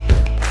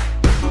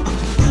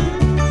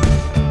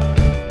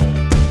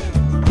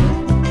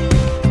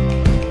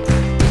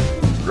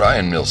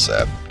Ryan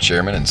Millsap,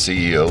 Chairman and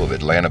CEO of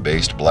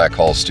Atlanta-based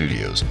Blackhall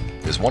Studios,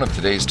 is one of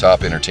today's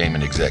top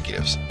entertainment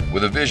executives,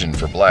 with a vision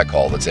for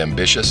Blackhall that's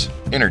ambitious,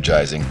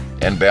 energizing,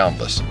 and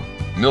boundless.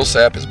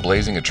 Millsap is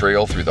blazing a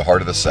trail through the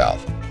heart of the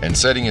South and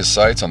setting his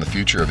sights on the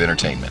future of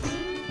entertainment.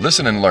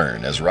 Listen and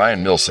learn as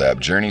Ryan Millsap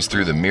journeys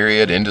through the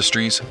myriad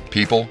industries,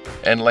 people,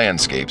 and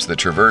landscapes that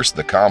traverse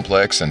the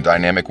complex and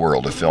dynamic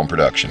world of film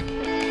production.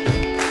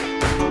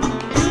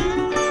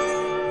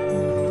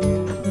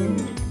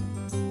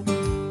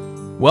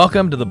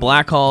 Welcome to the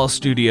Blackhall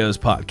Studios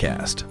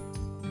podcast.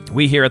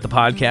 We here at the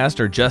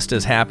podcast are just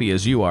as happy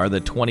as you are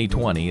that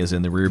 2020 is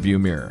in the rearview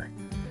mirror.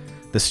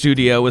 The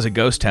studio was a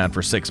ghost town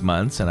for 6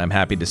 months, and I'm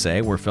happy to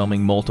say we're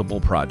filming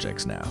multiple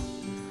projects now.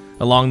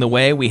 Along the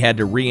way, we had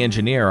to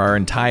re-engineer our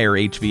entire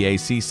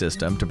HVAC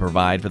system to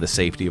provide for the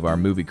safety of our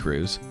movie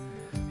crews.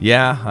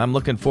 Yeah, I'm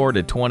looking forward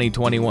to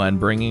 2021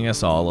 bringing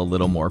us all a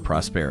little more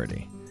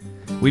prosperity.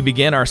 We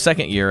begin our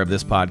second year of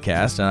this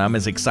podcast, and I'm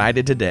as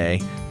excited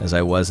today as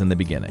I was in the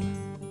beginning.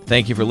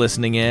 Thank you for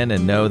listening in,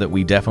 and know that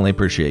we definitely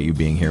appreciate you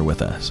being here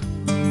with us.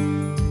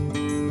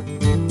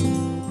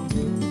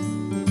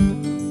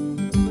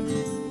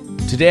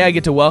 Today I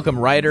get to welcome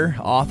writer,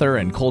 author,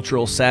 and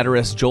cultural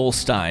satirist Joel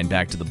Stein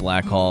back to the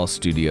Blackhall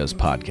Studios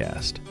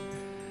podcast.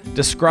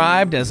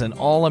 Described as an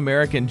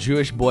all-American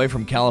Jewish boy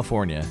from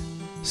California,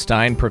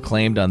 Stein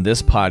proclaimed on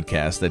this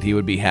podcast that he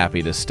would be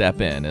happy to step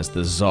in as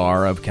the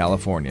czar of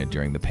California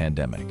during the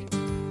pandemic.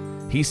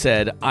 He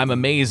said, "I'm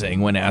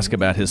amazing," when asked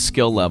about his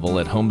skill level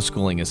at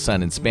homeschooling his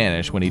son in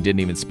Spanish when he didn't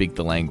even speak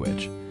the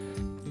language.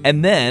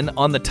 And then,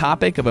 on the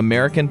topic of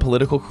American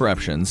political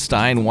corruption,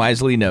 Stein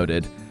wisely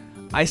noted,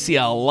 "I see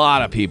a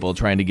lot of people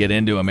trying to get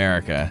into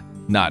America,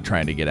 not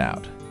trying to get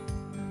out."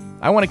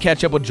 I want to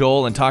catch up with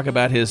Joel and talk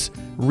about his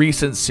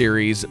recent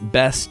series,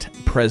 Best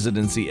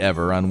Presidency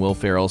Ever, on Will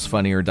Ferrell's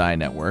Funny or Die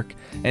network,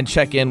 and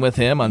check in with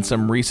him on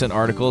some recent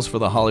articles for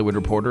The Hollywood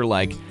Reporter,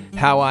 like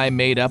How I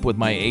Made Up with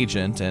My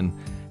Agent and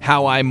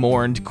How I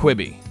Mourned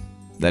Quibi.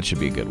 That should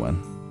be a good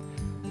one.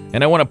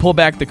 And I want to pull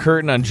back the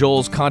curtain on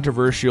Joel's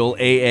controversial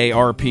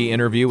AARP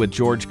interview with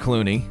George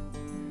Clooney.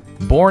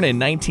 Born in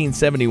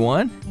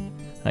 1971?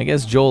 I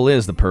guess Joel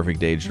is the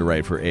perfect age to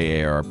write for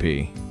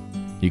AARP.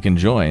 You can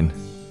join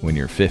when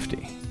you're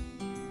 50.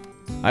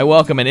 I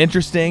welcome an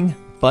interesting,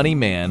 funny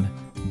man,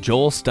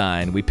 Joel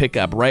Stein. We pick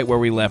up right where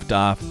we left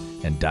off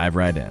and dive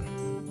right in.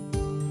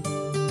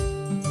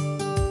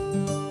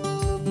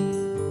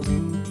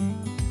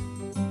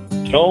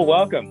 Joel,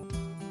 welcome.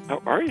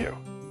 How are you?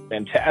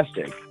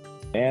 Fantastic.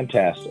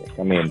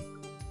 I mean,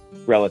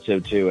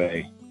 relative to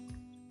a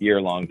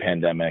year-long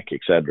pandemic,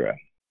 etc.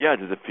 Yeah,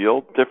 does it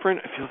feel different?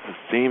 It feels the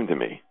same to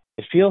me.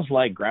 It feels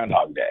like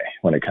Groundhog Day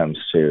when it comes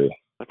to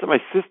That's what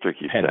my sister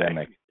keeps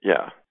pandemic. saying.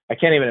 Yeah. I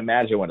can't even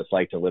imagine what it's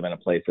like to live in a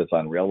place that's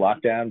on real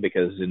lockdown,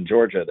 because in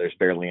Georgia, there's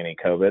barely any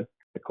COVID,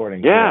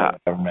 according to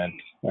government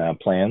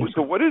plans.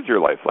 So what is your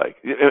life like?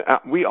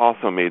 We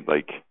also made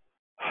a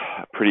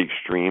pretty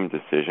extreme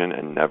decision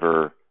and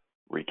never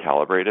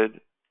recalibrated.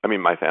 I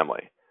mean, my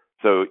family.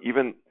 So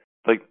even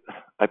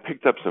I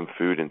picked up some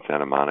food in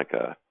Santa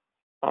Monica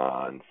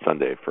on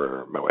Sunday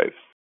for my wife's.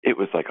 It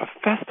was like a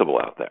festival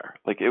out there.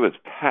 It was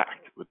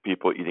packed with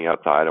people eating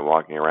outside and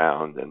walking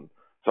around. And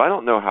so I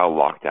don't know how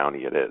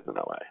lockdowny it is in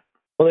LA.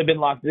 Well, they've been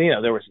locked.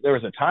 There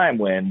was a time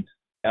when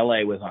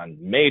LA was on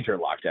major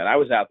lockdown. I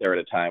was out there at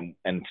a time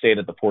and stayed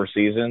at the Four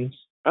Seasons.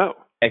 Oh.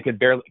 And could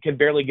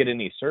barely get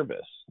any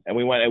service. And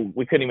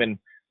we couldn't even.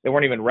 There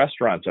weren't even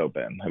restaurants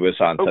open. It was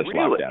on such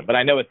lockdown. But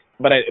I know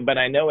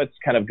it's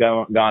kind of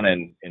gone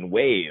in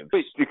waves.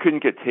 Wait, you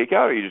couldn't get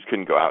takeout, or you just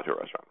couldn't go out to a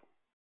restaurant?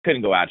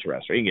 Couldn't go out to a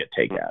restaurant. You can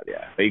get takeout,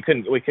 yeah. But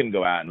we couldn't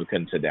go out, and we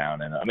couldn't sit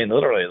down. And I mean,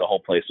 literally, the whole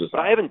place was.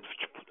 But I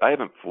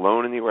haven't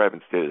flown anywhere. I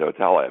haven't stayed at a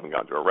hotel. I haven't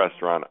gone to a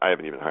restaurant. I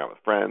haven't even hung out with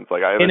friends.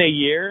 In a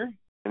year?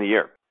 In a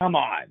year. Come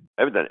on.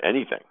 I haven't done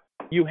anything.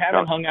 You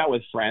haven't hung out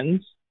with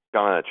friends?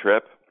 Gone on a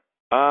trip?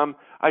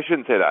 I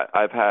shouldn't say that.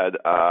 I've had.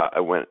 I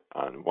went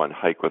on one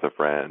hike with a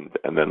friend,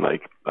 and then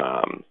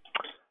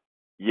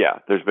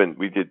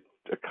we did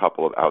a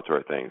couple of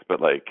outdoor things,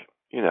 but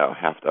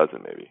half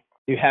dozen maybe.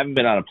 You haven't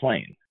been on a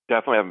plane?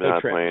 Definitely haven't been on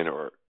a plane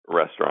or a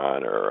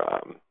restaurant or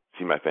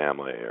see my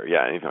family or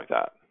anything like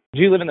that.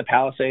 Do you live in the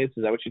Palisades?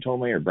 Is that what you told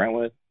me, or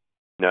Brentwood?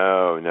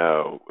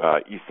 No.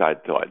 East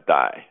Side till I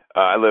die.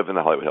 I live in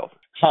the Hollywood Hills.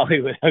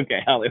 Hollywood,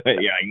 okay, Hollywood.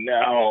 Yeah,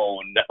 no.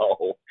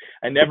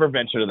 I never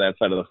venture to that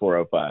side of the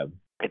 405.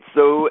 It's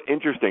so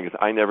interesting because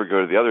I never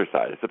go to the other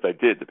side, except I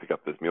did to pick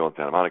up this meal in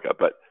Santa Monica.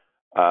 But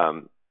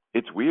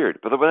it's weird.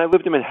 But when I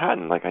lived in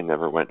Manhattan, I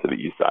never went to the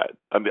East Side,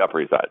 the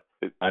Upper East Side.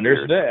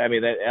 Understood. Weird. I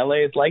mean,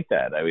 LA is like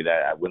that. I mean,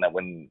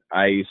 when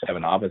I used to have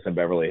an office in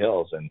Beverly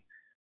Hills, and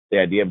the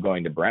idea of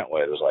going to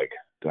Brentwood was like,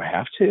 do I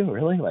have to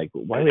really?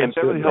 Why do we have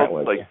to go to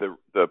Brentwood? Beverly Hills is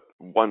the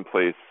one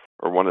place,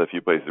 or one of the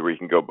few places where you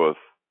can go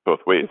both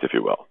ways, if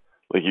you will.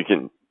 You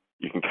can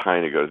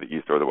kind of go to the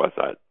east or the west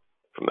side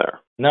from there.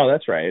 No,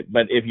 that's right.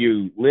 But if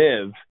you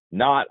live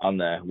not on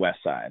the west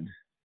side,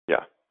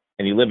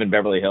 and you live in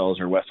Beverly Hills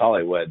or West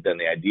Hollywood, then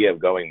the idea of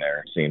going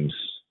there seems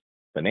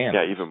bananas.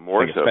 Yeah, even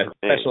more like so.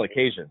 Special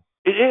occasion.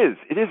 It is.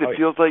 It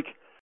feels like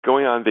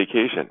going on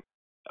vacation.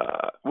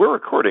 We're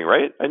recording,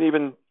 right?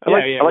 We're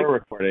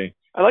recording.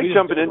 I like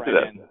jumping into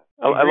that.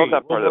 I love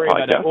that part of the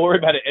podcast. We'll worry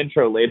about an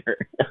intro later.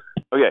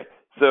 Okay,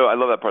 so I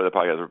love that part of the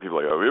podcast where people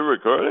are like, "Are we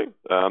recording?"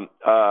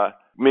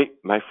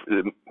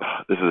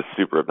 This is a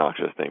super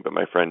obnoxious thing, but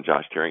my friend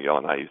Josh Tieringhale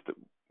and I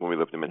when we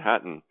lived in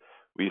Manhattan,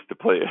 we used to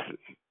play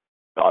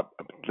an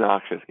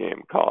obnoxious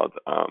game called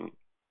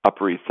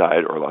Upper East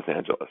Side or Los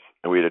Angeles,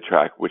 and we had to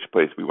track which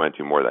place we went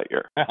to more that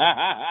year.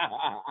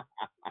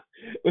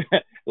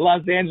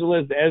 Los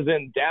Angeles, as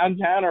in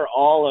downtown, or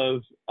all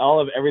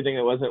of everything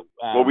that wasn't.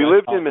 Well, we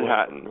lived in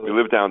Manhattan. We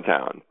lived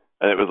downtown,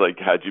 and it was like,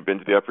 had you been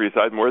to the Upper East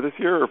Side more this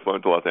year, or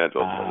flown to Los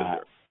Angeles more this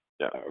year?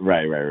 Yeah.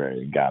 Right.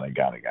 Got it.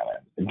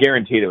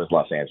 Guaranteed, it was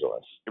Los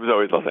Angeles. It was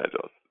always Los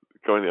Angeles.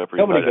 Going to the Upper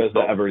East Side. Nobody goes to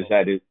the Upper East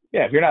Side.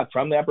 If you're not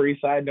from the Upper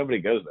East Side, nobody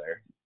goes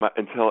there.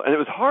 And it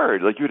was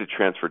hard. Like, you had to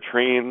transfer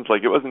trains.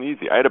 Like, it wasn't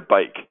easy. I had a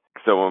bike.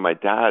 So when my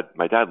dad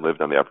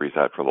lived on the Upper East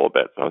Side for a little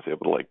bit, so I was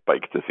able to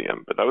bike to see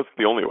him. But that was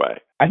the only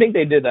way. I think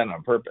they did that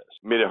on purpose.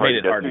 Made it hard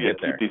to get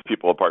there. Keep these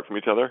people apart from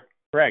each other.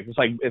 Correct.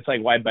 It's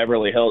like why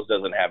Beverly Hills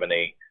doesn't have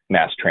any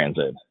mass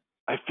transit.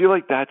 I feel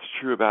like that's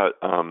true about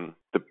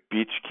the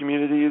beach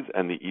communities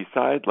and the East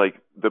Side. Like,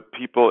 the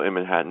people in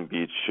Manhattan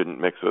Beach shouldn't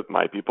mix with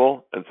my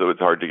people, and so it's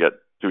hard to get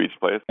to each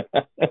place.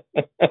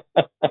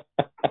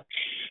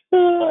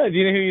 Do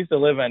you know who used to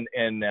live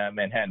in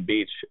Manhattan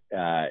Beach?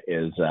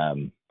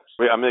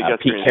 Wait, I'm going to guess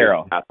Pete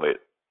Carroll. Athlete.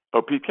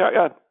 Oh, Pete Carroll.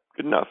 Yeah,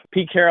 good enough.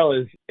 Pete Carroll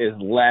is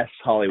less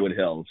Hollywood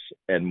Hills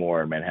and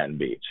more Manhattan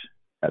Beach.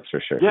 That's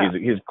for sure. Yeah.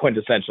 He's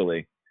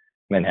quintessentially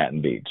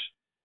Manhattan Beach.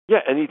 Yeah,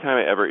 anytime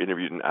I ever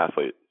interviewed an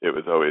athlete, it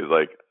was always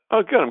like,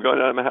 oh, good, I'm going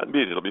down to Manhattan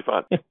Beach. It'll be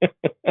fun.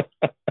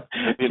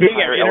 The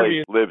entire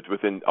LA lived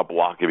within a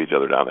block of each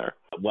other down there.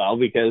 Well,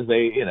 because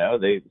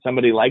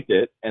somebody liked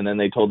it, and then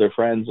they told their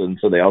friends, and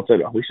so they all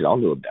said, "Oh, we should all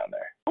live down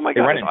there." Oh my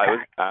God! If I was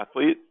an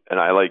athlete and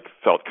I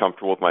felt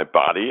comfortable with my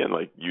body and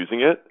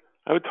using it,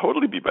 I would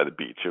totally be by the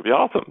beach. It'd be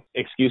awesome.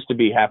 Excuse to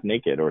be half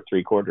naked or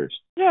three quarters.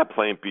 Yeah,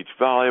 playing beach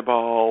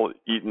volleyball,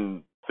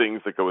 eating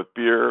things that go with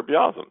beer. It'd be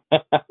awesome.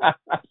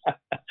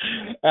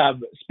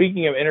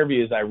 Speaking of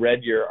interviews, I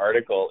read your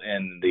article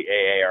in the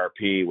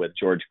AARP with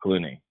George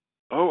Clooney.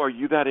 Oh, are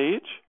you that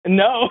age?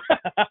 No.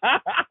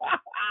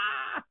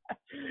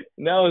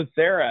 No,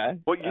 Sarah.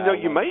 Well,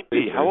 you might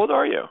be. How old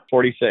are you?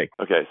 46.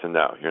 Okay, so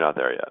no, you're not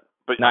there yet.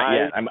 But not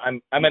yet.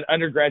 I'm an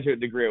undergraduate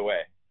degree away.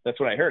 That's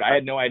what I heard. I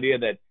had no idea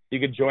that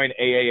you could join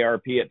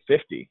AARP at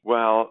 50.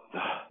 Well,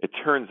 it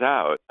turns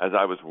out, as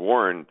I was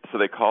warned, so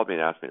they called me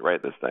and asked me to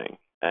write this thing,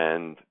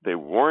 and they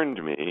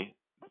warned me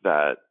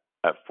that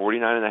at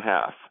 49 and a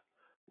half,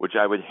 which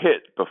I would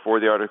hit before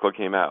the article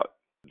came out,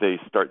 they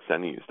start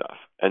sending you stuff.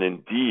 And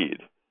indeed,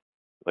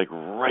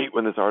 right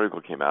when this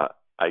article came out,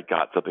 I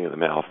got something in the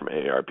mail from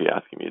AARP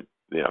asking me,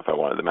 if I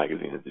wanted the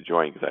magazine to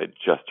join, because I had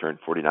just turned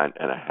 49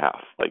 and a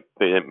half. They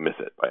didn't miss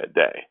it by a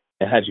day.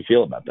 And how'd you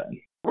feel about that?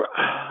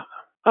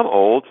 I'm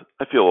old.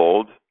 I feel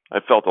old. I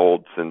felt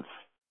old since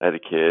I had a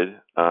kid.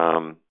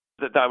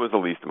 That was the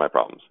least of my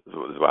problems, is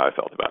how I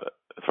felt about it,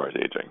 as far as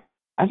aging.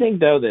 I think,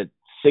 though, that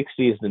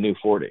 60 is the new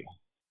 40.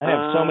 I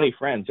have so many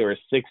friends who are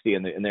 60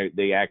 and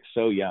they act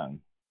so young.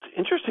 It's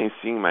interesting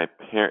seeing my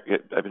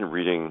parents. I've been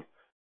reading,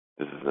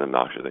 this is an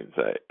obnoxious thing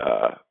to say,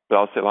 but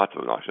I'll say lots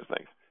of obnoxious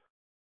things.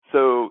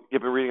 So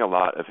I've been reading a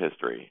lot of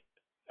history,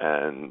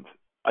 and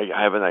I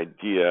have an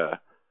idea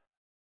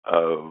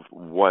of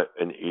what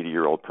an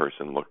 80-year-old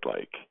person looked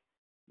like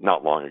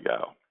not long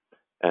ago.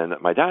 And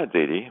my dad's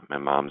 80, my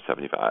mom's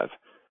 75,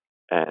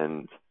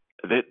 and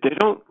they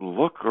don't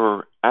look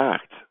or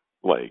act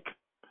like,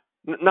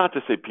 not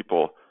to say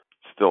people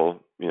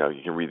still,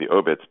 you can read the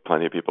obits,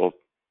 plenty of people,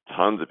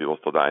 tons of people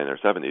still die in their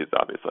 70s,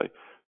 obviously.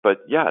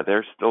 But yeah,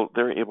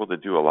 they're able to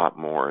do a lot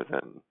more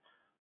than,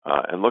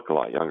 and look a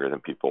lot younger than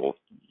people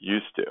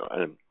used to.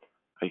 And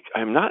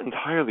I'm not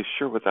entirely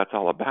sure what that's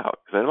all about,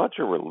 because I'm not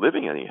sure we're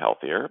living any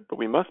healthier, but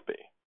we must be.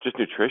 Just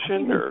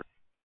nutrition or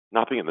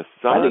not being in the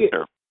sun?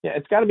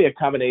 It's got to be a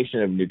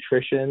combination of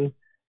nutrition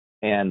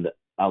and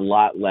a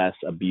lot less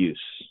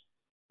abuse,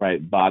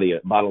 right?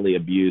 Bodily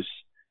abuse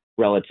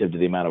relative to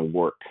the amount of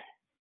work.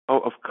 Oh,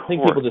 of course. I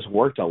think people just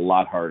worked a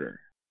lot harder.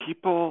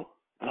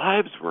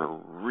 Lives were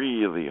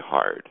really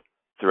hard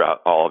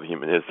throughout all of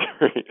human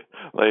history.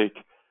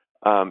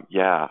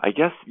 I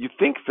guess you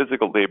think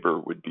physical labor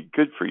would be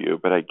good for you,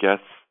 but I guess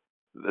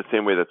the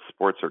same way that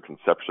sports are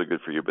conceptually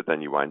good for you, but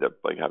then you wind up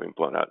having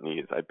blown out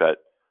knees. I bet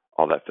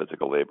all that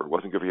physical labor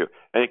wasn't good for you.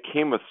 And it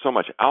came with so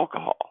much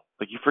alcohol.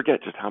 You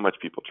forget just how much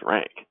people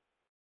drank,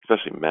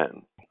 especially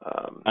men.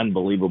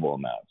 Unbelievable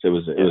amounts. It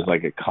was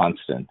like a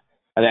constant.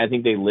 I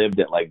think they lived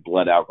at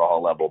blood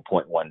alcohol level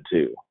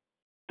 0.12.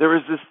 There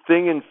was this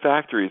thing in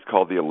factories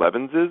called the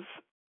 11s,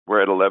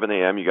 where at 11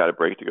 a.m. you got a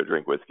break to go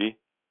drink whiskey.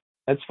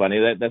 That's funny.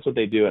 That's what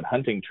they do at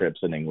hunting trips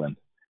in England.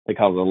 They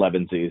call it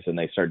 11s, and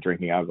they start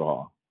drinking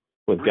alcohol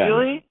with guns.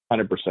 Really?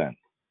 100%.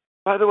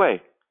 By the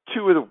way,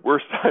 two of the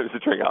worst times to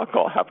drink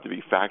alcohol have to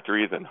be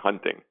factories and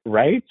hunting.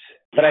 Right?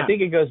 But Yeah. I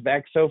think it goes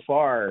back so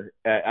far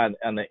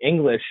on the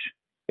English.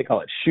 they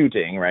call it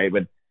shooting, right?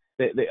 But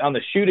on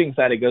the shooting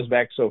side, it goes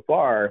back so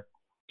far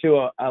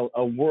to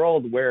a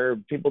world where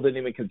people didn't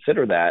even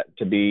consider that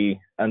to be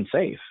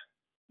unsafe.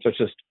 So it's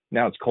just,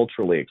 now it's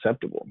culturally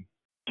acceptable.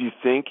 Do you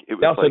think it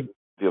was also, like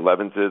the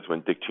 11s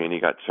when Dick Cheney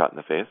got shot in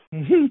the face?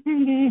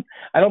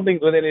 I don't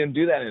think they didn't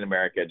do that in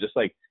America. Just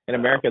like in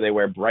America, they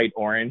wear bright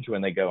orange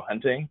when they go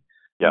hunting.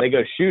 Yep. When they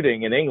go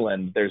shooting in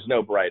England, there's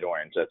no bright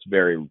orange. That's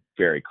very,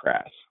 very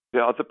crass.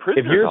 Yeah, the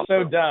prisoners. If you're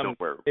so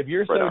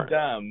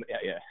dumb,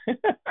 yeah,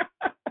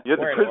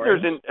 the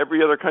prisoners in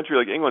every other country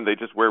like England, they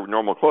just wear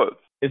normal clothes.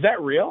 Is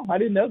that real? I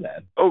didn't know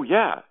that. Oh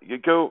yeah, you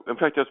go. In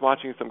fact, I was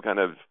watching some kind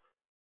of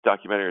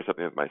documentary or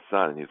something with my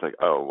son, and he's like,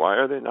 "Oh, why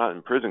are they not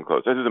in prison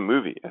clothes?" This is a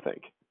movie, I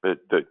think, but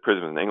the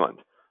prison in England.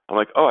 I'm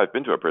like, "Oh, I've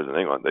been to a prison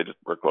in England. They just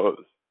wear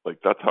clothes. Like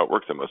that's how it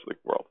works in most of the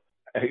world."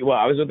 Well,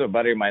 I was with a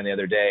buddy of mine the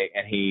other day,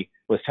 and he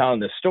was telling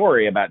this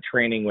story about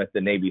training with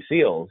the Navy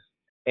SEALs,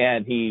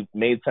 and he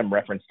made some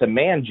reference to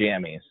man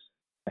jammies.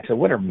 I said,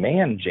 "What are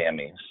man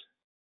jammies?"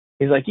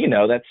 He's like,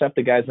 that stuff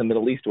the guys in the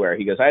Middle East wear.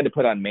 He goes, "I had to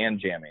put on man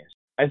jammies."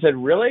 I said,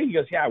 "Really?" He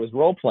goes, "Yeah, I was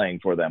role playing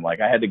for them. Like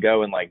I had to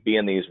go and like be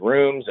in these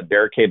rooms and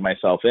barricade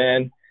myself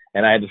in,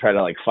 and I had to try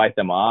to like fight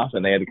them off,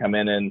 and they had to come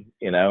in and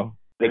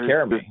take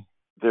care of me."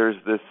 There's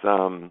this.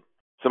 So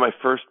my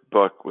first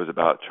book was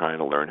about trying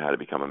to learn how to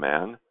become a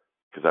man,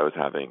 because I was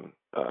having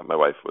my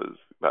wife was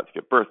about to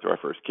give birth to our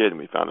first kid, and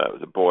we found out it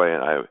was a boy,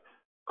 and I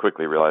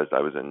quickly realized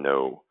I was in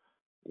no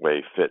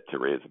way fit to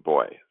raise a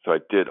boy. So I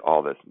did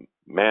all this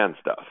man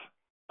stuff,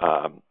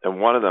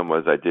 and one of them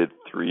was I did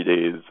 3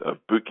 days of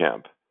boot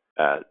camp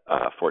at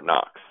Fort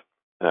Knox,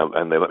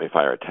 and they let me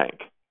fire a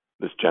tank.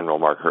 This General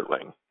Mark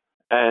Hertling,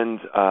 and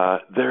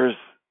there's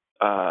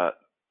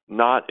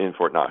not in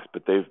Fort Knox,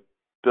 but they've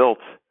built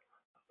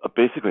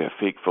basically a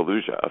fake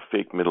Fallujah, a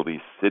fake Middle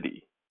East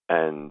city,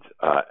 and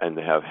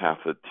they have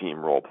half the team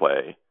role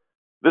play.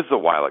 This is a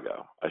while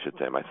ago, I should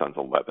say. My son's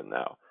 11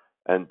 now,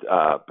 and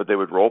but they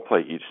would role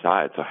play each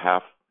side, so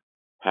half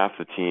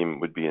the team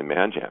would be in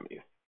man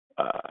jammies,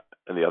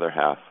 and the other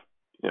half,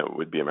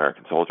 would be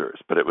American soldiers.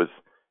 But it was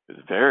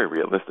very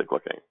realistic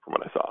looking from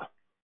what I saw.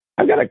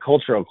 I've got a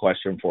cultural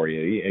question for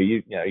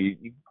you.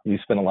 You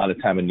spend a lot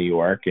of time in New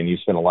York, and you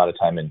spend a lot of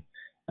time in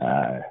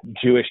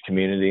Jewish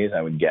communities,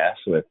 I would guess,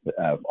 with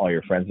all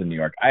your friends in New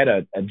York. I had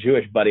a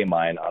Jewish buddy of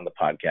mine on the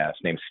podcast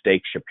named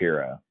Steak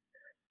Shapiro,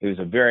 who's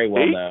a very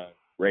well-known,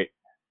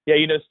 yeah,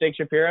 you know Steak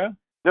Shapiro?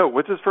 No,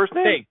 what's his first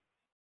name?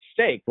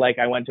 Steak, like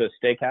I went to a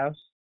steakhouse.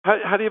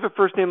 How do you have a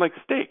first name like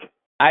Steak?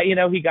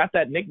 He got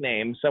that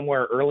nickname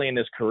somewhere early in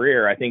his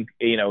career, I think,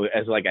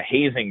 as like a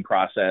hazing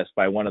process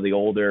by one of the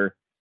older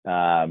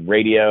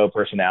radio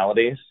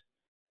personalities.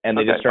 And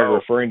they just started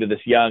referring to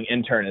this young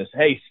intern as,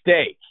 "Hey,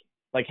 Steak."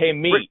 Like, "Hey,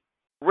 meat."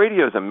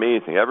 Radio's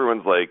amazing.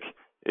 Everyone's like,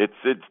 it's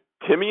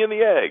Timmy and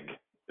the Egg.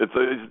 It's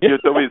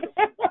always,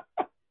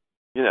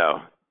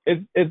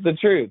 It's the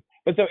truth.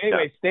 But so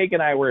anyway, Steak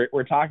and I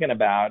were talking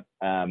about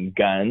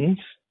guns,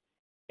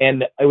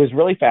 and it was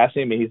really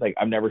fascinating to me. He's like,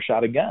 "I've never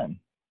shot a gun."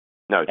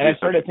 No, and I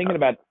started thinking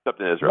about,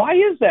 why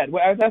is that?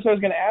 That's what I was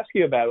going to ask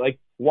you about. Like,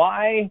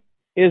 why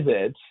is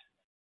it?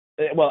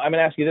 Well, I'm going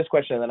to ask you this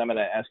question, and then I'm going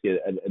to ask you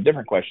a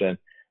different question.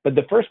 But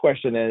the first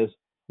question is,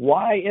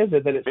 why is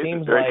it that it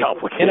seems like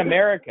in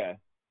America,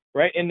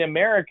 right? In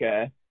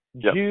America,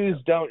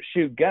 Jews don't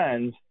shoot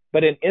guns,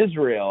 but in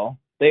Israel,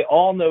 they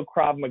all know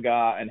Krav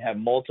Maga and have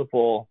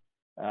multiple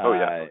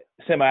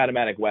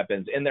semi-automatic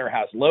weapons in their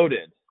house,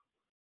 loaded.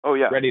 Oh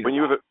yeah. Ready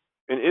to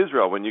in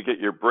Israel, when you get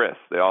your bris,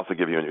 they also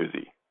give you an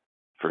Uzi,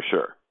 for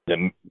sure.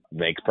 That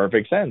makes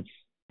perfect sense.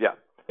 Yeah.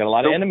 Got a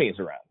lot of enemies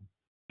around.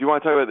 Do you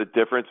want to talk about the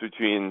difference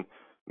between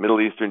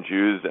Middle Eastern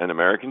Jews and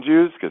American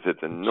Jews? Because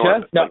it's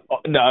enormous.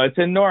 No, it's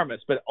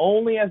enormous, but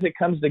only as it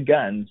comes to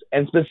guns,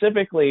 and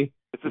specifically,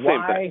 it's the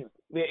same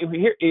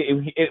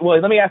thing. Well,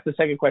 let me ask the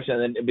second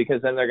question,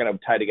 because then they're going to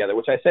tie together,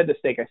 which I said to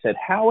Steak, I said,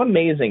 "How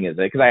amazing is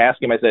it?" Because I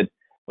asked him, I said,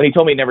 when he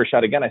told me he never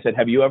shot a gun, I said,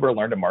 "Have you ever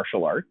learned a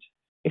martial art?"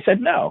 He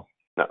said, "No."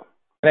 No.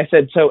 And I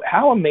said, "So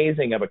how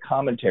amazing of a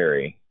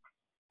commentary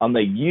on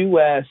the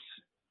U.S.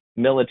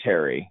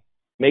 military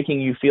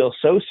making you feel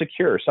so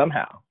secure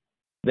somehow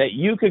that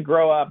you could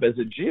grow up as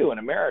a Jew in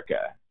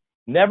America,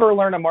 never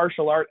learn a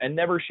martial art, and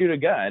never shoot a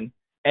gun,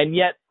 and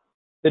yet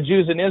the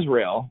Jews in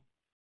Israel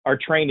are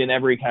trained in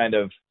every kind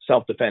of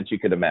self-defense you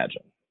could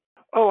imagine."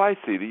 Oh, I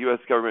see. The U.S.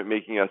 government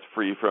making us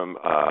free from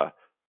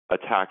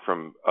attack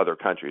from other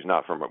countries,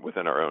 not from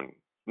within our own.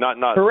 Not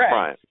correct.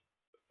 Crime.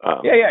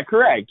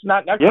 Correct.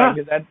 Not crime,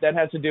 because that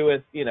has to do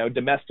with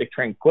domestic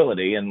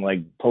tranquility and like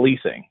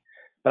policing.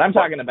 But I'm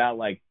talking about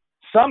like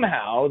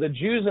somehow the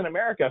Jews in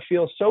America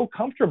feel so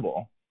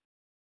comfortable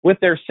with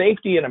their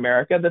safety in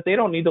America that they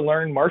don't need to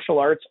learn martial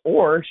arts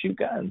or shoot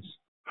guns.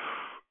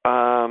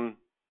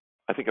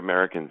 I think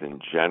Americans in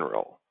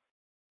general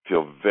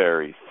feel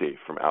very safe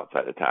from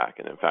outside attack.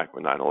 And in fact,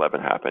 when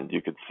 9/11 happened,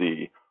 you could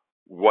see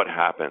what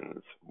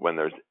happens when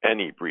there's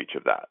any breach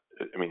of that.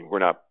 I mean,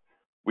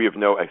 we have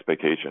no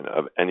expectation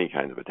of any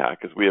kind of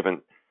attack because we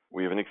haven't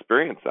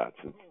experienced that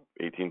since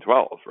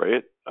 1812,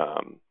 right?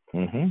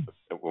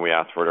 When we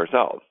asked for it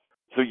ourselves.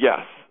 So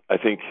yes, I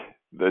think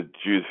the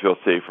Jews feel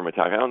safe from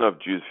attack. I don't know if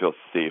Jews feel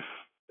safe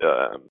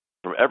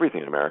from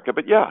everything in America,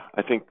 but yeah,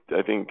 I think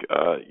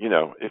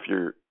if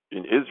you're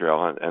in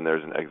Israel and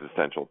there's an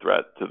existential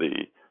threat to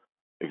the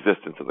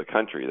existence of the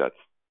country, that's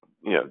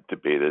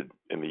debated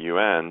in the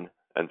UN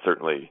and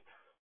certainly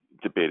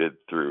debated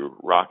through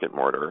rocket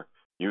mortar.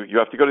 You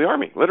have to go to the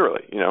army,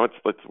 literally.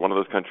 It's one of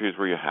those countries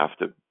where you have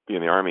to be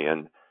in the army.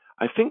 And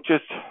I think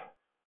just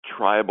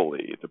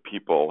tribally, the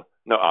people,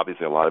 no,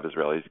 obviously a lot of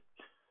Israelis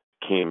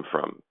came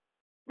from,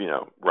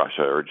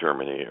 Russia or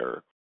Germany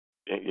or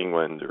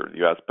England or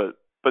the US,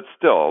 but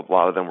still a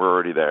lot of them were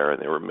already there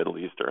and they were Middle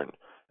Eastern.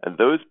 And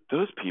those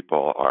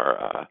people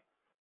are,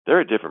 they're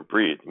a different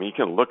breed. I mean, you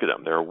can look at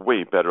them. They're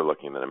way better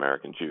looking than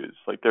American Jews.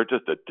 Like, they're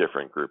just a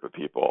different group of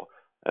people,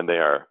 and they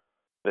are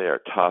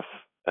tough,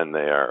 and they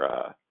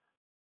are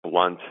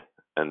blunt,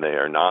 and they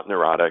are not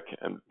neurotic,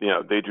 and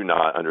they do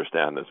not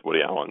understand this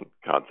Woody Allen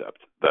concept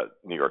that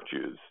New York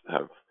Jews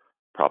have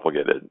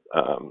propagated,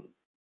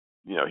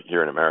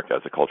 here in America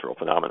as a cultural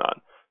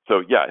phenomenon.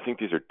 So yeah, I think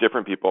these are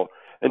different people,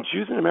 and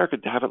Jews in America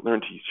haven't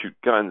learned to shoot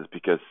guns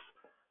because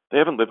they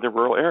haven't lived in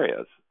rural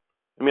areas.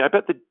 I mean, I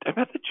bet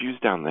the Jews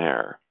down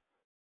there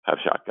have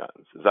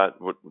shotguns. Is that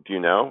what? Do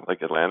you know?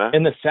 Like Atlanta?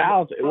 In the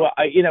South, well,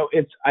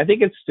 I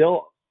think it's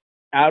still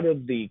out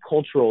of the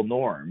cultural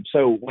norm.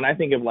 So when I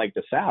think of like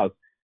the South,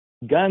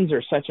 guns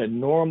are such a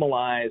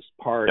normalized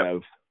part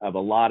of a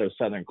lot of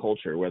Southern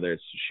culture, whether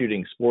it's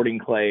shooting sporting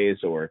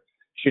clays or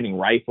shooting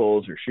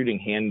rifles or shooting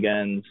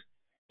handguns.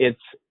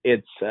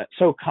 It's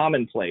so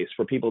commonplace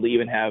for people to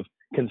even have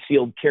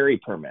concealed carry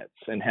permits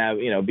and have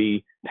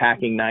be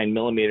packing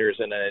 9mm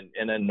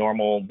in a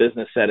normal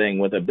business setting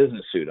with a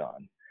business suit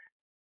on.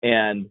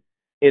 And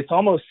it's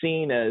almost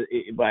seen as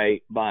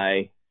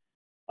by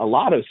a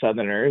lot of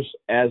Southerners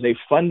as a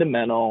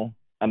fundamental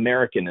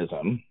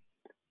Americanism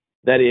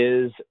that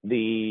is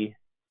the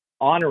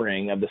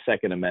honoring of the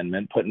Second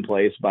Amendment put in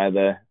place by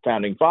the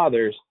Founding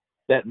Fathers,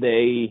 that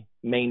they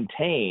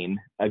maintain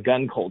a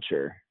gun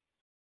culture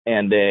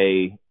and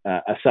a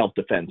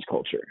self-defense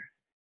culture.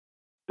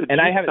 And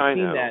I haven't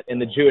seen that in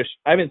the Jewish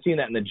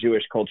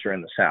culture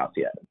in the South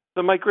yet.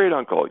 So my great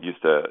uncle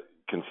used to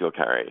conceal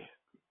carry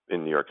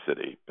in New York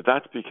City, but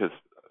that's because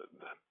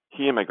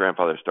he and my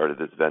grandfather started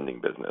this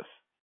vending business,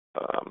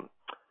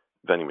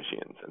 vending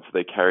machines, and so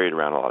they carried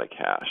around a lot of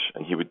cash.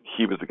 And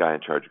he was the guy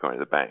in charge of going to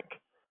the bank.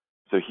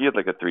 So he had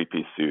like a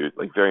 3-piece suit,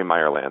 like very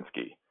Meyer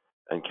Lansky,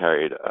 and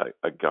carried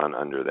a gun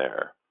under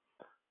there.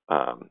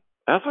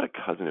 I also had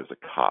a cousin who was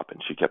a cop,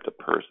 and she kept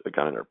a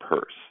gun in her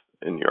purse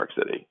in New York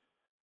City.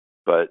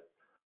 But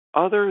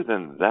other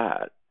than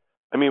that,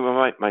 I mean,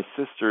 when my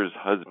sister's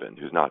husband,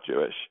 who's not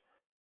Jewish,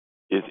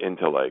 is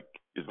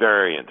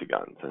very into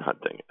guns and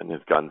hunting, and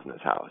his guns in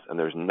his house, and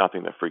there's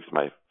nothing that freaks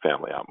my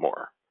family out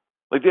more.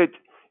 Like,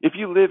 if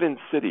you live in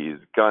cities,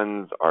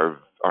 guns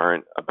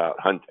aren't about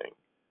hunting,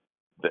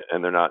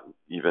 and they're not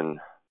even.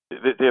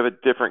 They have a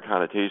different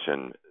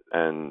connotation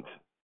and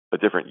a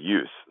different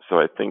use. So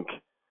I think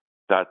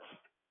that's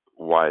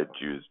why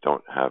Jews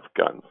don't have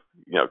guns,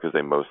 because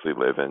they mostly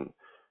live in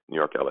New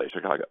York, LA,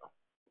 Chicago.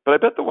 But I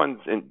bet the ones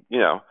in,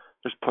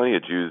 there's plenty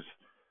of Jews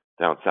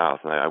down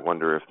south, and I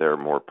wonder if they're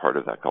more part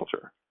of that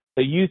culture.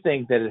 So you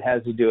think that it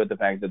has to do with the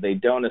fact that they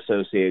don't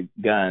associate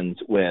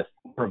guns with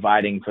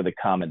providing for the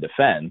common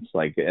defense,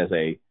 like as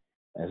a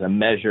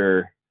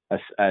measure,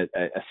 a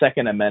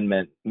Second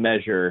Amendment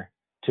measure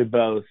to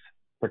both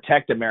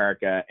protect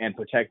America and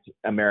protect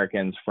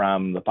Americans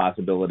from the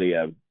possibility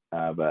of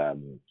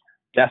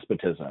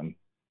despotism.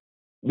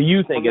 But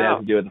you think it has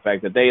to do with the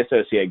fact that they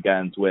associate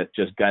guns with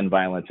just gun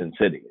violence in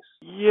cities?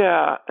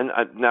 Yeah, and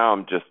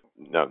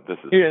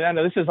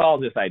this is all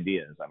just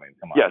ideas. I mean,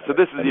 come on. Yeah, so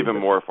this is even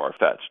more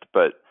far-fetched.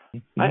 But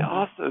I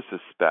also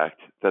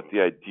suspect that the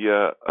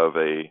idea of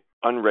a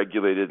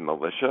unregulated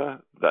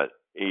militia that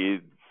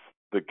aids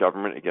the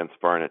government against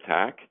foreign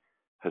attack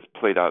has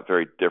played out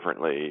very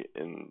differently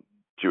in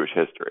Jewish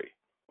history.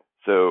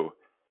 So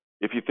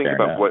if you think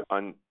about what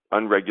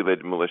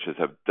unregulated militias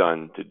have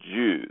done to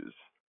Jews,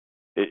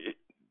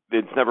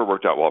 it's never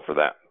worked out well for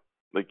them.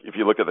 Like, if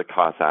you look at the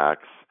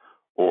Cossacks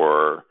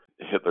or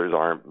Hitler's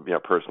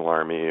personal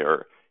army,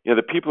 or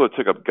the people who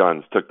took up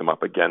guns took them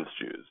up against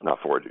Jews, not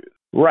for Jews.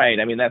 Right.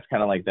 I mean, that's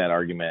kind of like that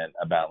argument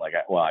about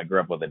I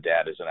grew up with a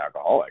dad who's an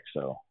alcoholic,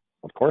 so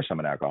of course I'm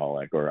an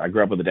alcoholic. Or I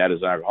grew up with a dad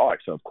who's an alcoholic,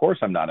 so of course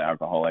I'm not an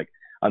alcoholic.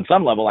 On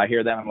some level, I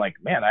hear that, I'm like,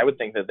 man, I would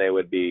think that they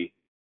would be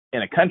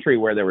in a country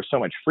where there was so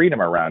much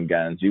freedom around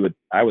guns.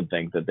 I would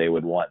think that they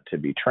would want to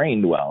be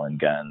trained well in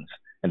guns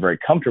and very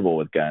comfortable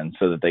with guns,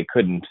 so that they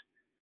couldn't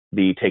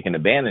be taken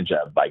advantage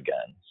of by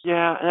guns.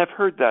 Yeah, and I've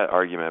heard that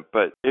argument,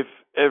 but if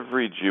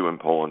every Jew in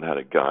Poland had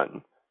a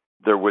gun,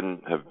 there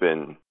wouldn't have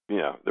been,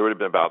 there would have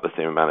been about the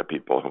same amount of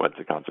people who went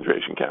to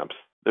concentration camps.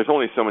 There's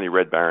only so many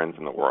Red Barons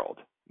in the world.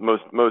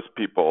 Most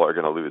people are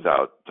going to lose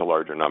out to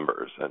larger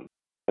numbers, and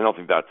I don't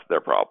think that's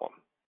their problem,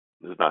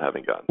 is not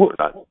having guns, or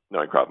not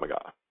knowing Krav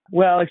Maga.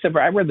 Well, except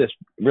for I read this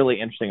really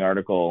interesting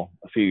article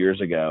a few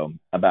years ago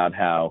about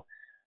how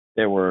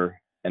there were,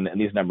 and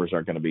these numbers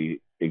aren't going to be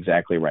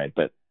exactly right,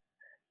 but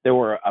there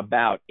were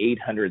about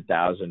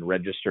 800,000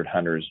 registered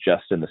hunters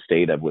just in the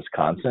state of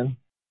Wisconsin.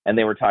 And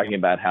they were talking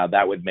about how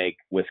that would make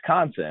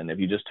Wisconsin, if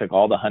you just took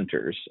all the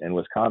hunters in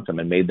Wisconsin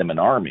and made them an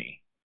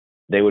army,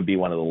 they would be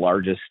one of the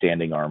largest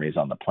standing armies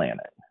on the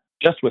planet.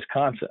 Just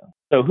Wisconsin.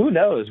 So who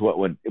knows what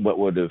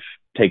would have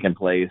taken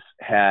place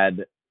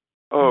had.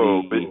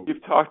 But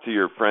you've talked to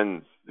your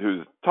friend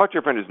who's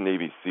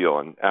Navy SEAL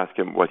and ask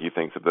him what he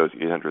thinks of those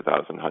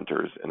 800,000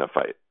 hunters in a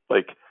fight.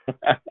 Like,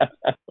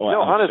 well,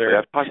 no, honestly, sure.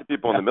 I've talked to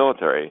people in the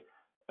military,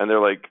 and they're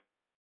like,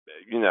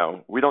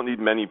 we don't need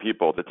many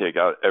people to take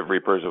out every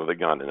person with a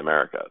gun in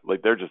America.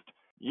 Like, they're just,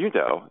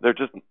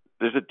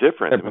 there's a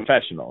difference. They're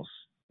professionals.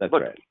 That's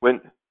look, right.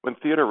 When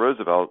Theodore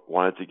Roosevelt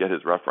wanted to get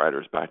his Rough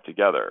Riders back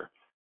together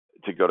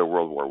to go to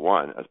World War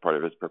I as part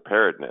of his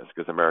preparedness,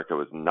 because America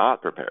was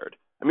not prepared.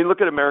 I mean, look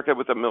at America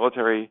with a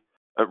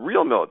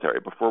real military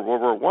before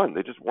World War I.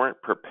 They just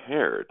weren't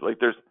prepared. Like,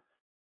 there's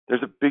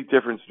a big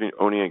difference between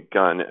owning a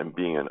gun and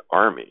being an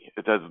army.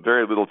 It has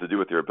very little to do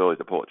with your ability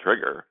to pull a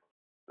trigger.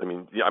 I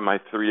mean, my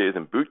 3 days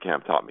in boot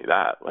camp taught me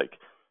that. Like,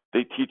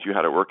 they teach you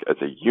how to work as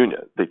a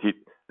unit. There's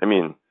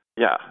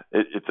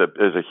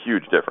a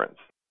huge difference.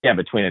 Yeah,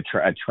 between a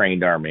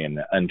trained army and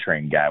an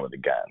untrained guy with a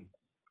gun.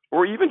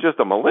 Or even just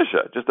a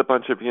militia, just a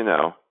bunch of,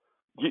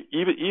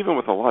 even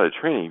with a lot of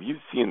training, you've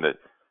seen the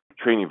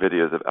training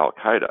videos of Al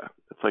Qaeda.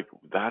 It's like,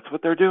 that's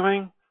what they're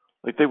doing?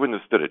 Like, they wouldn't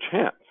have stood a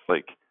chance.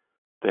 Like,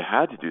 they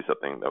had to do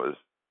something that was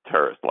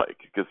terrorist-like,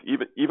 because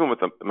even with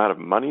the amount of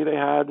money they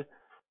had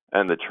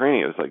and the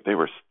training, it was like it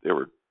was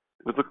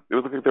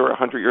like they were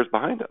 100 years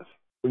behind us.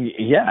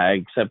 Yeah,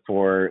 except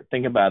for,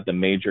 think about the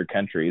major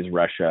countries,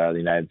 Russia, the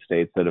United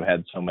States, that have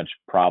had so much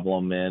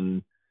problem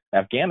in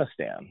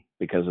Afghanistan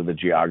because of the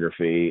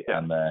geography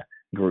and the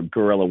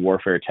guerrilla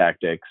warfare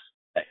tactics.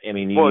 I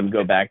mean, you can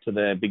go back to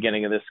the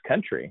beginning of this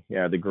country.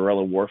 The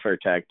guerrilla warfare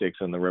tactics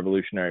and the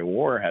Revolutionary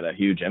War had a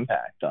huge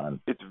impact on.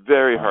 It's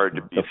very hard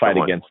to beat the fight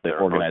against the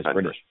organized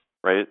British.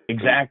 Right?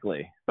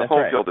 Exactly. The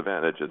home field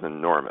advantage is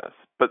enormous.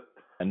 But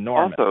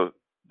also,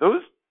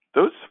 those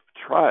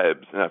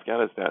tribes in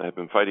Afghanistan have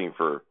been fighting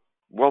for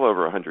well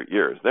over 100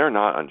 years. They're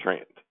not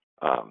untrained.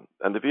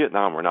 And the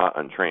Vietnam were not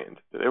untrained.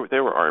 They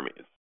were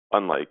armies,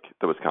 unlike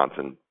the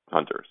Wisconsin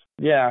hunters.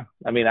 Yeah.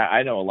 I mean,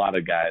 I know a lot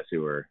of guys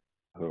who are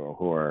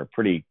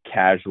pretty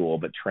casual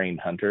but trained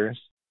hunters,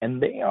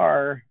 and they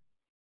are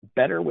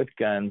better with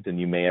guns than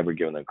you may ever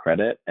give them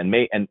credit, and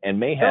may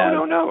have.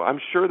 No. I'm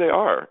sure they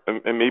are,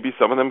 and maybe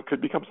some of them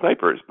could become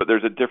snipers. But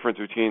there's a difference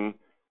between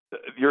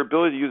your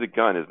ability to use a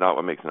gun is not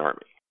what makes an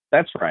army.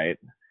 That's right,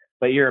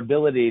 but your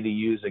ability to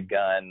use a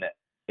gun,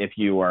 if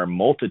you are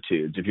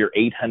multitudes, if you're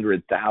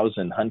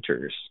 800,000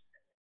 hunters,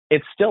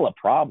 it's still a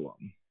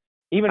problem.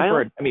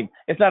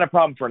 It's not a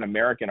problem for an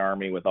American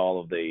army with all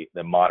of the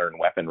modern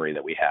weaponry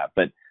that we have.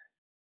 But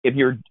if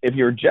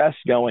you're just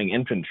going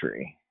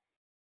infantry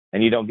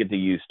and you don't get to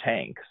use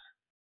tanks,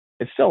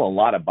 it's still a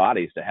lot of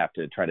bodies to have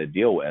to try to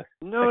deal with.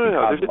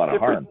 No. There's a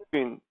difference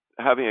between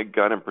having a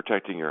gun and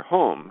protecting your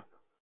home,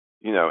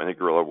 in a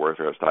guerrilla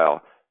warfare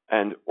style,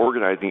 and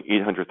organizing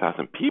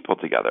 800,000 people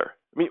together.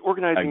 I mean,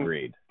 organizing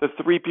the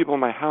 3 people in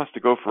my house to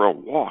go for a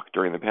walk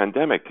during the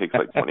pandemic takes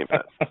like 20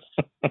 minutes.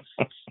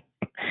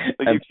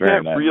 You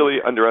can't really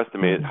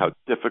underestimate how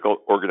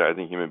difficult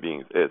organizing human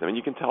beings is. I mean,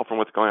 you can tell from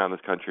what's going on in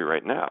this country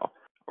right now.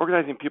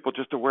 Organizing people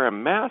just to wear a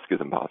mask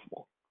is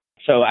impossible.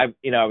 So I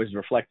was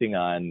reflecting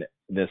on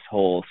this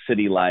whole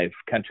city life,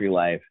 country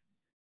life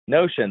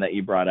notion that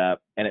you brought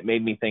up, and it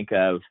made me think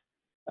of,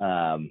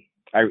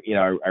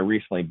 I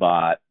recently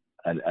bought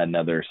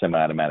another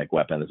semi-automatic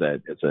weapon.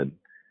 It's a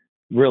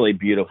really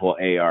beautiful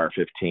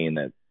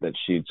AR-15 that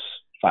shoots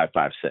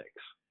 5.56,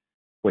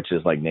 which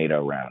is like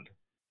NATO round,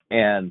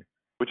 and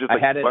I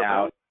had it out.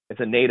 Round? It's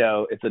a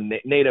NATO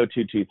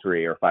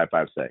 223 or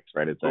 5.56,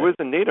 right? What does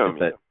the NATO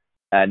mean?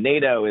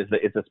 NATO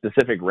it's a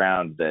specific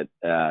round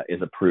that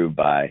is approved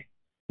by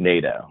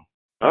NATO.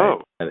 Right?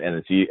 Oh, and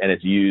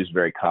it's used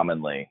very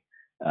commonly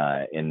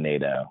in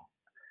NATO,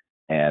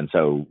 and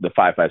so the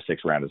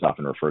 5.56 round is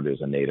often referred to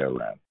as a NATO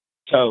round.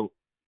 So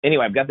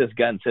anyway, I've got this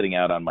gun sitting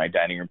out on my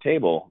dining room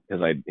table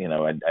because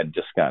I'd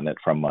just gotten it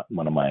from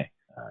one of my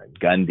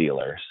gun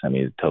dealers. I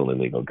mean, a totally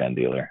legal gun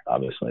dealer,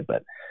 obviously,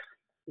 but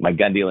my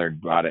gun dealer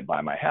brought it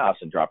by my house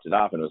and dropped it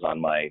off, and it was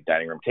on my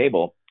dining room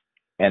table.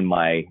 And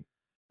my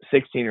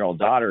 16-year-old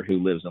daughter,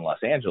 who lives in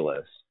Los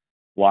Angeles,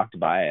 walked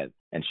by it,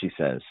 and she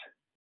says,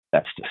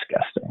 "That's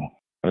disgusting."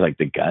 I was like,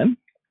 "The gun?"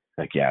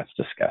 Like, "Yeah, it's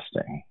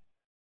disgusting.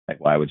 Like,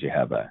 why would you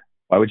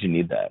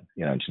need that?"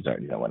 And she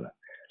started,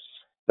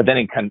 But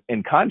then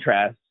in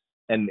contrast,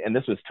 and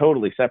this was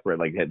totally separate.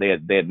 Like,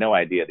 they had no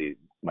idea.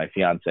 My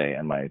fiance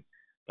and my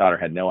daughter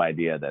had no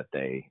idea that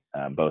they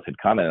both had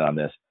commented on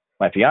this.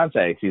 My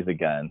fiance sees the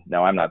gun.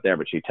 Now, I'm not there,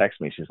 but she texts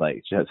me. She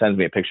sends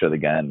me a picture of the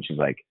gun, and she's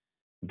like,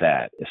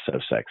 "That is so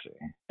sexy."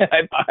 And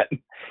I thought,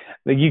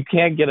 you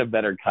can't get a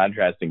better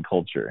contrast in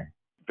culture.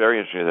 Very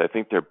interesting. I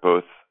think they're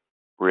both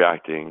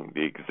reacting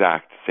the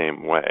exact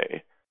same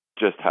way,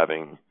 just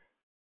having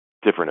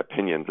different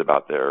opinions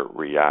about their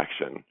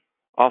reaction.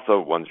 Also,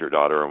 one's your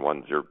daughter and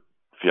one's your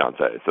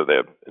fiance, so they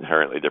have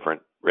inherently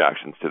different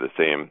reactions to the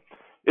same.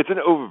 It's an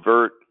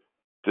overt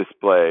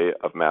display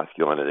of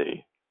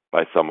masculinity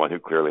by someone who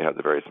clearly has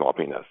a very small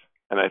penis,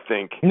 and I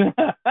think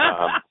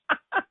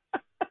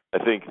I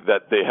think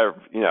that they have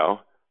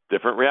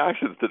different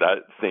reactions to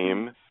that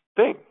same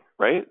thing,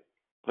 right?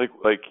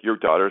 Like your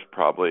daughter's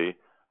probably,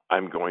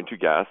 I'm going to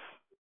guess,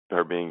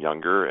 her being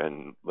younger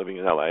and living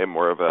in LA,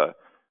 more of a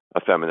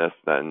feminist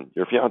than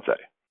your fiance.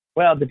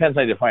 Well, it depends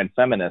how you define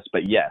feminist,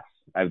 but yes,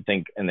 I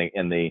think in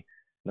the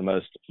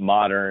most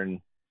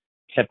modern,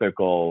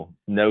 typical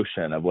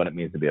notion of what it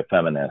means to be a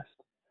feminist,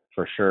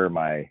 for sure,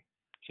 my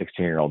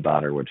 16-year-old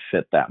daughter would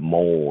fit that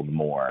mold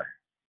more.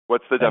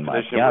 What's the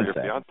definition where your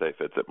fiance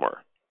fits it more?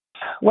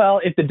 Well,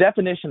 if the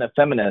definition of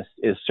feminist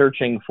is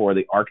searching for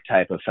the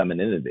archetype of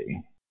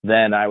femininity,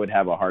 then I would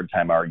have a hard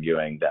time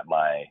arguing that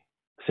my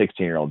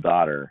 16-year-old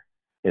daughter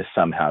is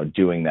somehow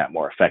doing that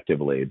more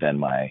effectively than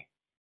my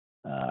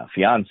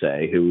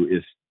fiance, who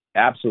is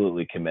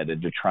absolutely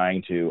committed to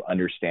trying to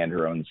understand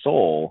her own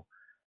soul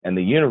and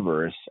the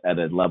universe at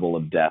a level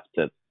of depth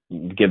that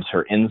gives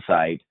her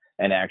insight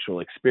and actual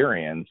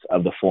experience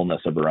of the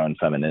fullness of her own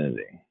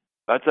femininity.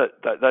 That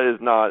is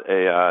not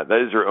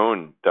that is your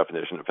own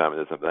definition of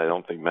feminism that I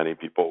don't think many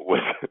people would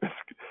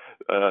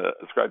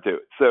ascribe to.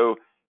 So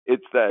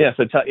it's that. Yeah.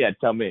 So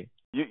tell me.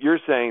 You're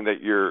saying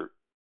that your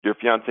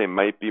fiance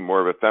might be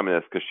more of a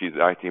feminist because she's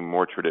acting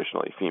more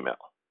traditionally female.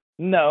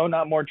 No,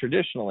 not more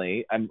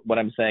traditionally. What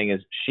I'm saying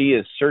is she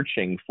is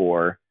searching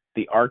for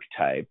the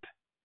archetype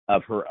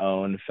of her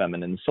own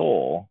feminine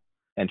soul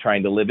and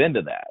trying to live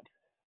into that.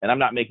 And I'm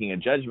not making a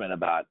judgment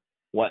about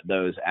what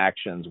those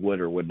actions would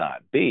or would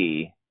not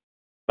be,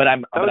 but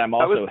I'm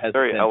also hesitant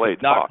very LA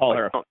to not talk. call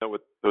her. I don't know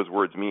what those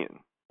words mean.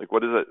 Like,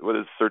 what is it? What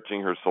is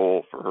searching her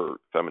soul for her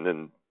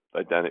feminine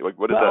identity? Like,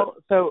 what is that?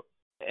 So,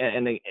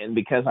 and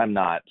because I'm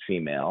not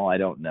female, I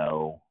don't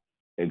know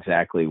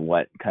exactly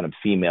what kind of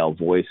female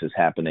voice is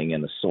happening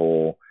in the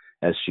soul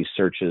as she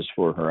searches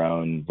for her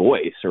own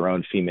voice, her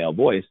own female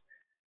voice.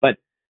 But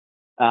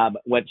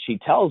what she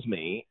tells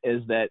me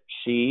is that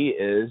she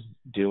is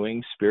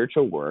doing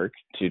spiritual work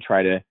to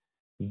try to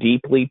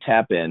deeply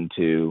tap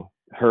into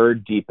her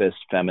deepest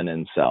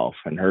feminine self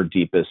and her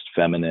deepest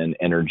feminine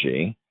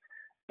energy,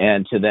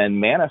 and to then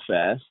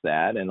manifest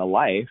that in a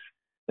life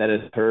that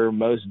is her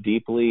most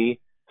deeply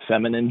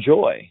feminine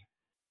joy.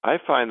 I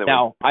find that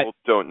when people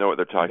don't know what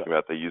they're talking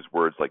about, they use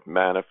words like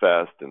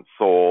manifest and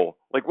soul.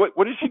 Like,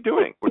 what is she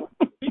doing? What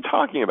are you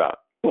talking about?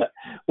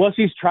 Well,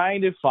 she's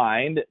trying to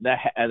find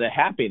the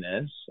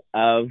happiness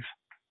of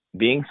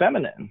being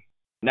feminine.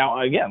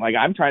 Now, again, like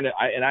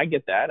I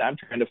get that. I'm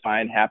trying to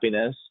find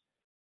happiness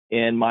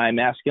in my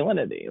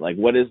masculinity. Like,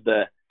 what is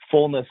the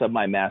fullness of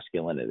my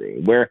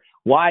masculinity?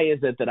 Why is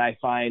it that I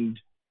find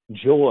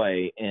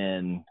joy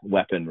in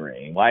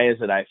weaponry? Why is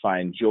it I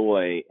find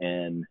joy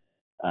in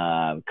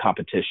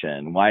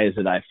competition? Why is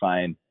it I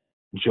find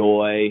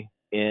joy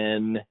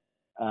in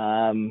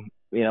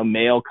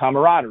male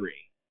camaraderie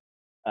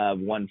of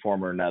one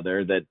form or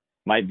another that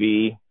might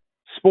be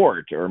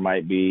sport or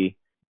might be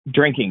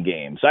drinking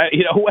games,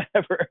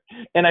 whatever.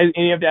 And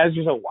you have to ask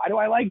yourself, why do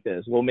I like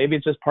this? Well, maybe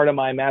it's just part of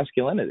my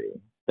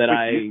masculinity that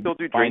I still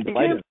do find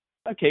drinking games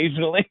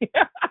occasionally.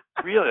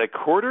 Really, like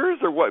quarters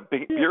or what?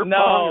 Beer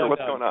pong or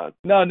what's going on?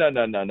 No.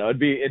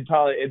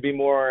 It'd be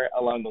more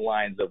along the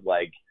lines of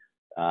like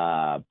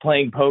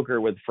playing poker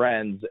with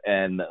friends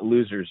and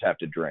losers have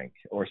to drink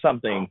or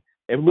something.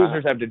 If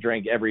losers have to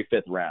drink every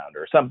fifth round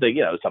or something,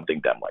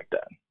 something dumb like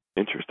that.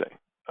 Interesting.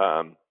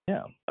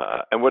 Yeah.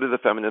 And what are the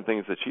feminine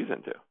things that she's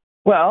into?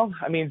 Well,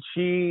 I mean,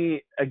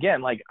 she,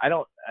 again, like, I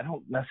don't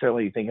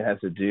necessarily think it has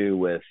to do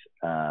with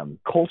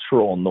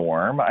cultural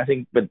norm. I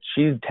think, but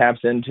she taps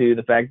into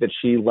the fact that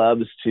she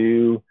loves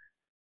to,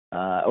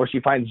 or she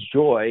finds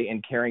joy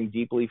in caring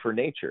deeply for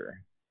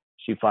nature.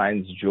 She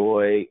finds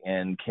joy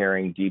in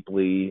caring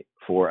deeply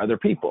for other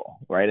people,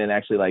 right? And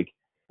actually, like,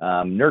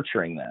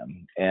 nurturing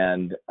them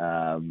and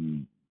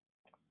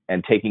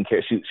taking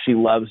care. She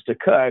loves to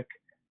cook,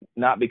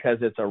 not because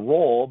it's a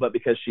role, but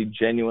because she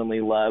genuinely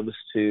loves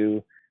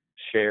to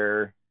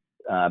share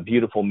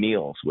beautiful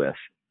meals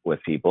with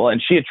people.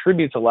 And she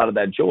attributes a lot of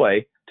that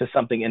joy to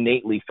something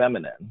innately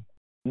feminine,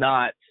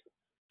 not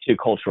to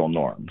cultural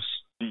norms.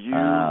 Do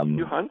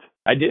you hunt?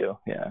 I do,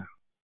 yeah.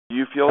 Do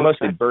you feel I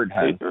mostly bird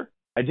hunt? Nature?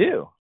 I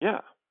do. Yeah.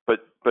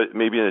 But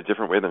maybe in a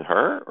different way than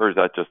her, or is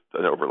that just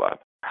an overlap?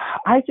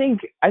 I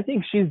think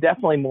she's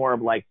definitely more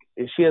of like,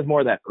 she has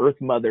more of that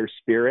Earth Mother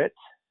spirit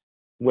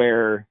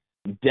where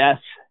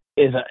death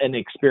is an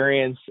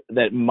experience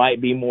that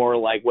might be more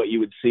like what you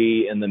would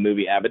see in the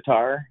movie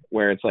Avatar,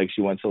 where it's like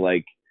she wants to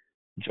like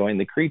join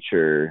the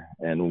creature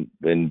and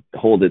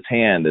hold its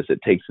hand as it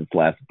takes its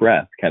last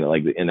breath, kind of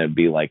like, and it'd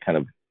be like kind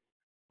of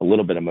a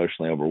little bit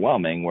emotionally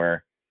overwhelming,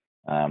 where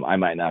I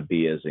might not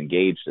be as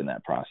engaged in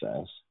that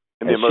process.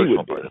 And the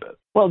emotional part of it.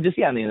 Well, just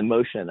the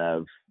emotion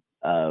of.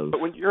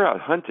 But when you're out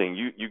hunting,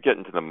 you get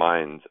into the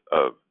minds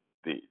of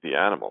the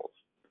animals,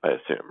 I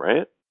assume,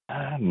 right?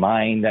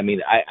 Mind. I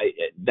mean,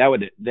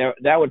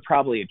 that would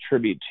probably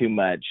attribute too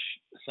much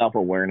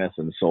self-awareness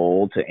and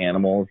soul to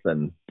animals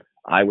than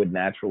I would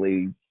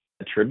naturally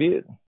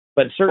attribute.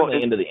 But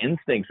certainly into the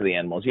instincts of the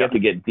animals. You have to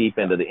get deep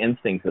into the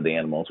instincts of the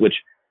animals, which,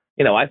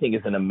 I think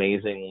is an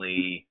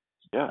amazingly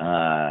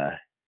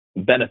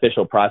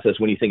beneficial process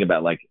when you think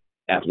about like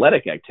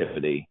athletic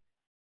activity.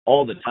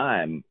 All the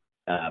time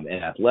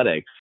in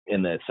athletics,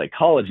 in the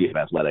psychology of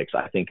athletics,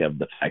 I think of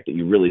the fact that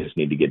you really just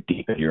need to get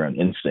deep into your own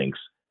instincts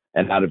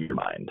and out of your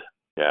mind.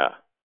 Yeah.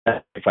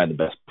 To find the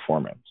best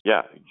performance.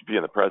 Yeah. Be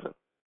in the present,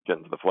 get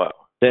into the flow.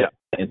 Yeah.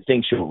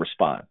 Instinctual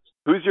response.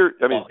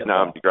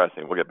 Now I'm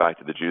digressing. We'll get back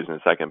to the Jews in a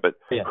second, but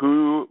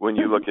who, when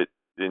you look at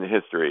in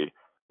history,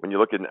 when you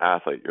look at an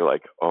athlete, you're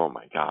like, oh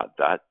my God,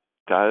 that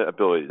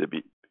ability to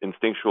be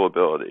instinctual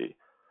ability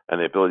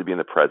and the ability to be in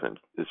the present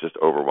is just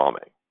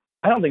overwhelming.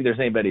 I don't think there's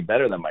anybody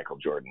better than Michael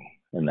Jordan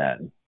in that.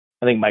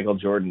 I think Michael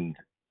Jordan,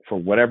 for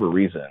whatever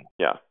reason,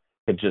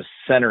 could just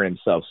center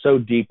himself so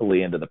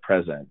deeply into the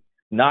present,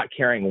 not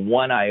caring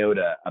one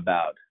iota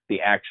about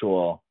the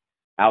actual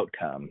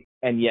outcome,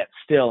 and yet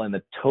still in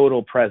the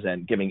total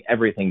present, giving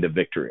everything to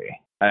victory.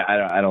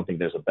 I don't think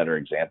there's a better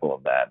example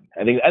of that.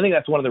 I think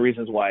that's one of the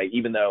reasons why,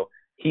 even though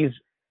he's,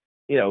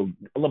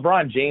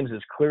 LeBron James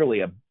is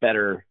clearly a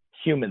better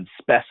human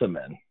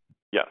specimen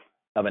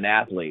of an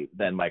athlete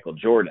than Michael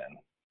Jordan.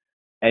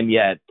 And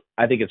yet,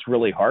 I think it's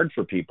really hard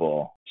for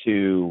people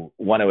to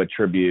want to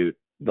attribute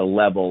the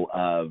level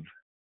of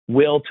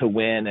will to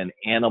win and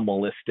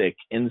animalistic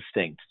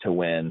instinct to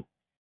win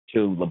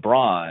to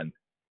LeBron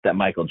that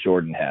Michael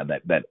Jordan had,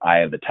 that eye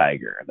of the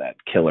tiger, that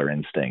killer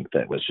instinct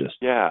that was just...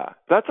 Yeah,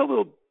 that's a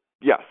little...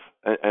 Yes,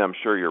 and I'm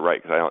sure you're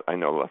right, because I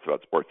know less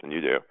about sports than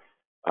you do.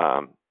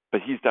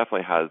 But he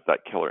definitely has that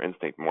killer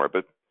instinct more.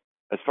 But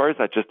as far as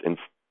that just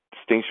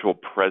instinctual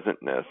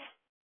presentness,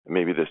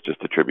 maybe this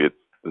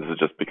is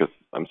just because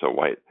I'm so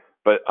white,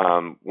 but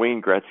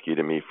Wayne Gretzky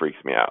to me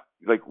freaks me out.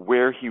 Like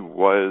where he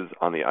was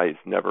on the ice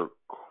never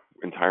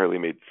entirely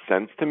made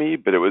sense to me,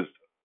 but it was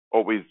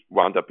always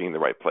wound up being the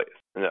right place.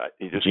 And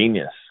he just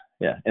genius,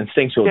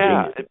 instinctual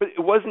genius. But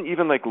it wasn't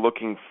even like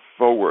looking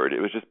forward. It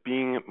was just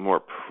being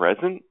more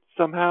present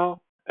somehow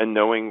and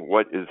knowing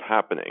what is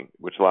happening,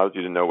 which allows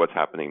you to know what's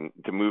happening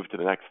to move to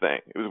the next thing.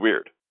 It was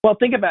weird. Well,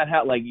 think about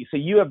how so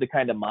you have the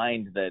kind of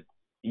mind that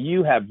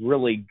you have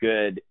really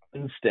good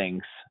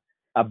instincts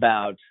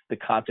about the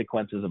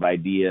consequences of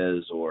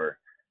ideas or,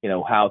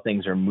 how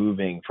things are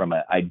moving from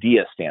an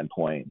idea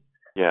standpoint.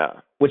 Yeah.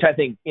 Which I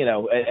think,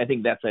 I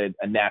think that's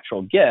a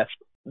natural gift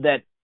that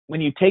when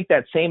you take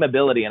that same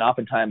ability, and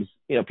oftentimes,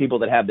 people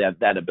that have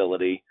that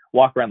ability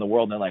walk around the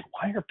world and they're like,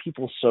 why are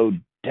people so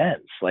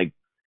dense? Like,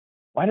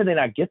 why do they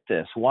not get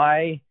this?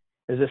 Why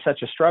is this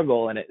such a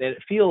struggle? And it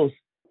feels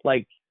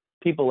like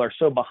people are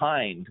so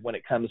behind when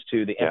it comes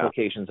to the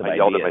implications of ideas.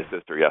 I yelled at my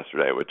sister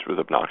yesterday, which was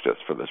obnoxious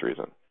for this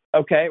reason.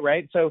 Okay,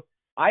 right. So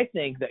I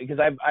think that because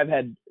I've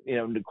had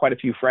quite a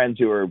few friends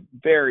who are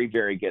very,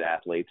 very good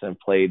athletes and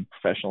played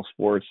professional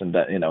sports and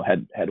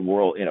had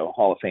world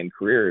Hall of Fame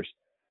careers,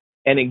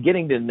 and in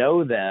getting to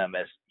know them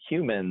as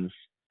humans,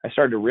 I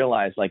started to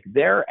realize like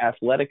their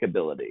athletic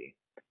ability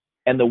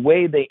and the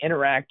way they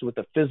interact with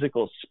the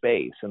physical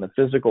space and the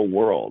physical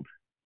world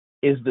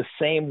is the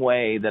same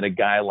way that a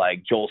guy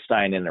like Joel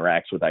Stein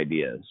interacts with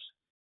ideas,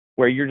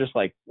 where you're just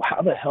like,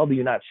 how the hell do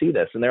you not see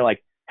this? And they're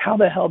like, how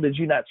the hell did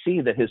you not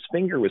see that his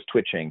finger was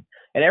twitching?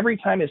 And every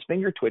time his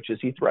finger twitches,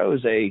 he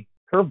throws a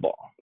curveball.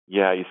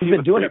 Yeah, you see. He's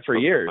been doing it for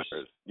years.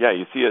 Yeah,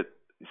 you see it.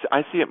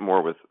 I see it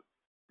more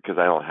because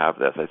I don't have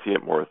this. I see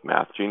it more with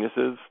math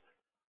geniuses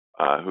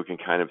who can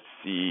kind of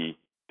see.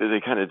 They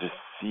kind of just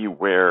see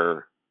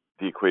where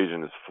the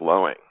equation is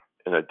flowing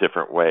in a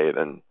different way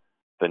than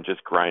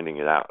just grinding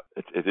it out.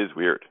 It is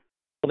weird.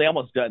 Well, they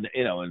almost done.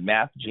 In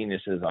math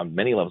geniuses on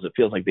many levels, it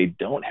feels like they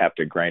don't have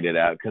to grind it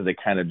out because they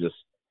kind of just.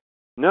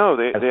 No,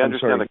 they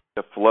understand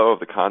the flow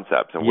of the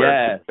concept and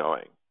where it's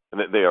going.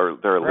 And they're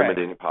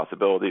eliminating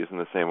possibilities in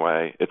the same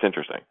way. It's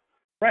interesting.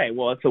 Right.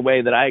 Well, it's a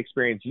way that I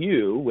experience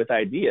you with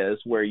ideas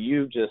where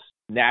you just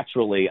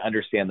naturally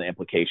understand the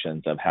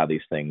implications of how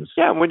these things.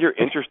 Yeah, and when you're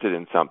interested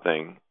in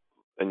something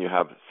and you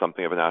have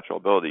something of a natural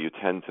ability, you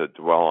tend to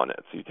dwell on it.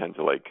 So you tend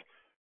to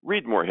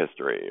read more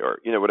history or,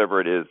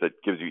 whatever it is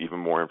that gives you even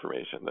more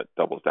information that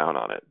doubles down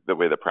on it. The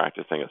way that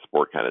practicing a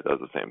sport kind of does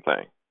the same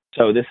thing.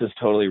 So this is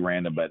totally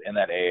random, but in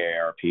that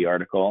AARP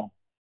article,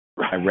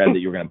 I read that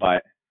you were going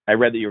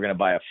to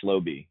buy a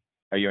Flowbee.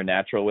 Are you a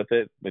natural with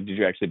it? But did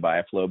you actually buy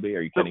a Flowbee?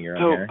 Are you cutting your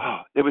own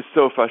hair? It was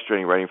so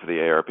frustrating writing for the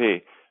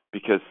AARP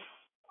because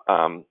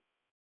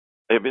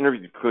I've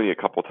interviewed Clooney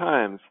a couple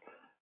times,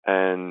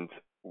 and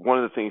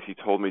one of the things he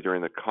told me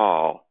during the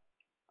call,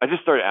 I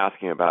just started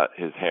asking about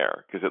his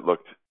hair because it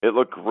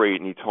looked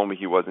great, and he told me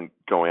he wasn't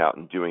going out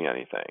and doing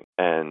anything.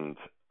 And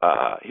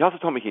he also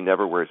told me he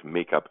never wears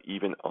makeup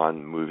even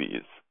on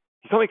movies.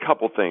 He told me a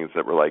couple things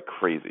that were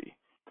crazy,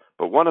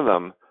 but one of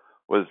them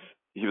was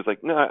he was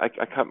like, "No, I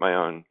cut my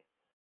own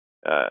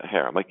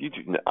hair." I'm like, "You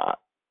do not,"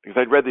 because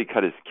I'd read that he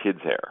cut his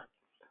kids' hair.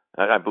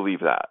 I believe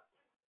that.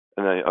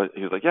 And then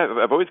he was like, "Yeah,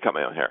 I've always cut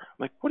my own hair." I'm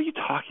like, "What are you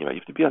talking about?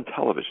 You have to be on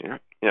television.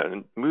 You're not,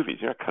 in movies.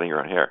 You're not cutting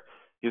your own hair."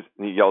 he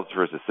yells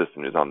for his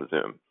assistant who's on the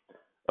Zoom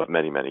of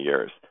many, many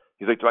years.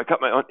 He's like, do I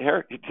cut my own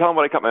hair? Tell him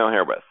what I cut my own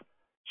hair with.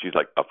 She's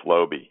like, a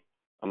Flowbee.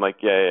 I'm like,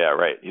 yeah,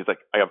 right. He's like,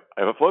 I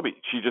have a Flowbee.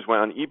 She just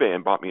went on eBay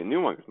and bought me a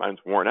new one because mine's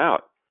worn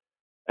out.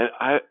 And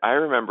I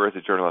remember as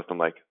a journalist, I'm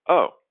like,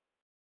 oh,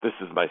 this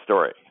is my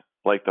story.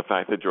 Like the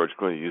fact that George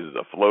Clooney uses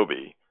a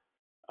Flowbee,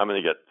 I'm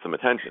going to get some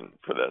attention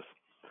for this.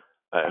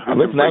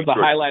 Listen, that was the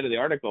highlight of the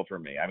article for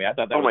me. I mean, I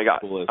thought that was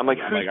the coolest. I'm like,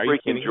 who's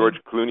breaking George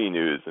Clooney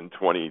news in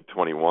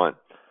 2021?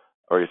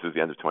 Or I guess it was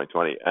the end of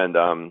 2020.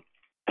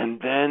 And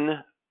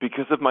then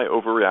because of my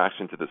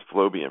overreaction to this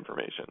Flowbee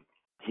information,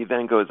 he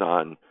then goes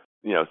on,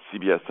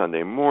 CBS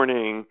Sunday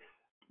Morning,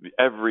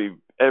 every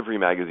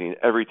magazine,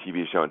 every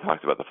TV show, and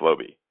talks about the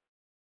Flowbee.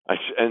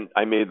 And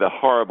I made the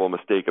horrible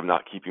mistake of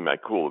not keeping my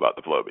cool about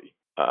the Flowbee.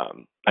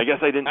 I guess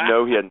I didn't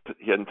know he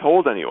hadn't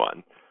told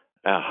anyone.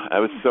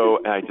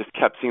 I just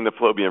kept seeing the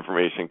Flowbee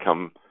information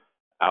come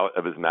out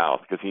of his mouth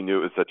because he knew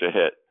it was such a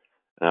hit.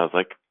 And I was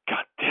like,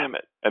 God damn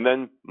it. And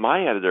then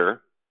my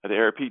editor at the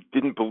ARP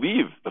didn't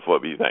believe the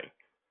Flowbee thing,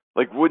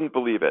 wouldn't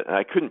believe it. And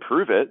I couldn't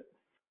prove it,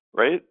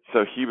 right?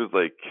 So he was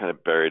kind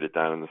of buried it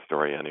down in the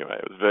story anyway.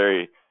 It was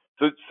very,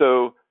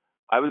 so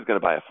I was going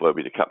to buy a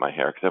Flowbee to cut my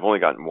hair because I've only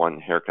gotten one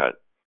haircut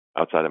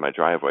outside of my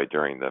driveway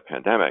during the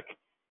pandemic,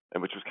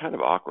 and which was kind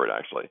of awkward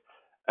actually.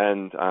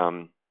 And,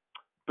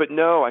 but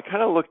no, I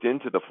kind of looked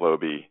into the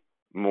Flowbee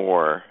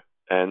more,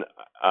 and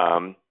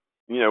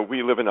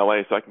we live in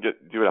LA, so I can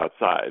do it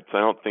outside. So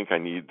I don't think I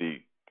need the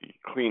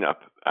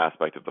cleanup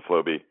aspect of the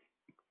Flowbee.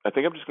 I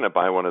think I'm just going to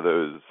buy one of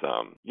those.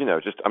 I'm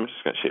just going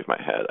to shave my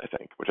head. I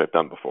think, which I've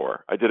done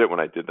before. I did it when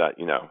I did that.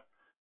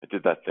 I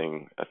did that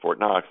thing at Fort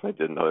Knox, and I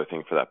did another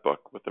thing for that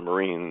book with the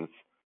Marines.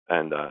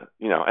 And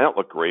I don't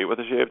look great with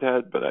a shaved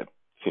head, but it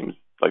seems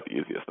like the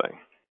easiest thing.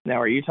 Now,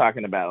 are you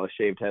talking about a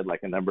shaved head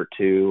like a number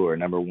 2 or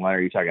number 1? Or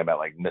are you talking about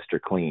like Mr.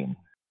 Clean?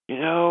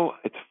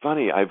 It's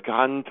funny. I've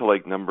gotten to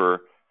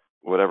number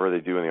whatever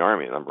they do in the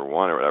Army, number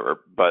 1 or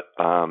whatever. But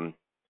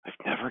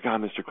I've never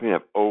gotten Mr. Clean.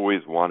 I've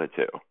always wanted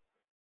to.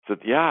 So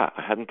yeah,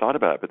 I hadn't thought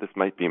about it, but this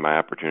might be my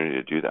opportunity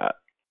to do that.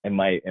 It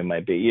might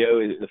be.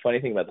 The funny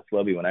thing about the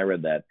Flowbee, when I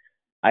read that,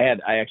 I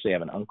actually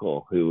have an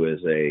uncle who is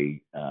a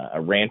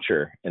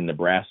rancher in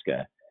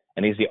Nebraska,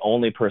 and he's the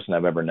only person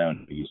I've ever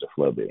known who used a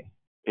Flowbee.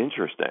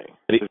 Interesting.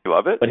 Does he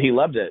love it? But he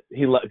loved it.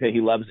 He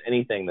loves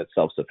anything that's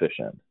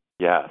self-sufficient.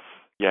 Yes.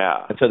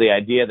 Yeah. And so the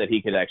idea that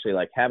he could actually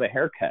have a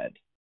haircut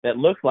that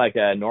looked like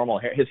a normal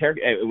hair. His hair.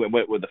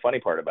 What the funny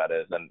part about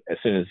it is, and as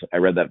soon as I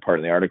read that part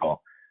in the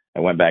article,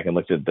 I went back and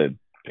looked at the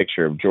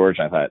picture of George,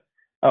 and I thought,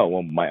 oh,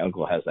 well, my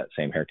uncle has that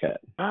same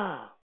haircut.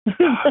 I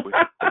wish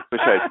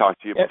I had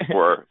talked to you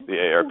before the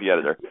ARP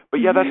editor. But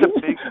yeah, that's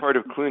a big part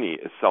of Clooney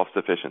is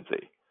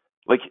self-sufficiency.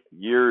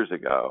 Years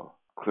ago,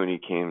 Clooney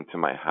came to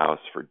my house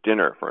for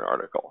dinner for an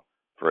article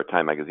for a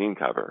Time magazine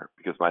cover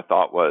because my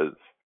thought was,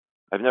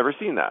 I've never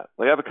seen that.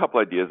 I have a couple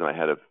ideas in my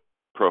head of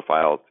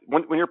profiles.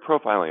 When you're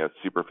profiling a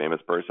super famous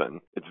person,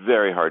 it's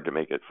very hard to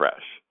make it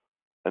fresh.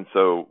 And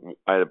so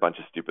I had a bunch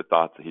of stupid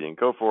thoughts that he didn't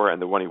go for,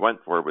 and the one he went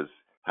for was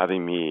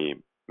having me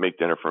make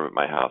dinner from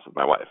my house with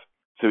my wife.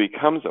 So he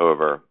comes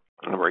over,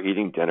 and we're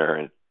eating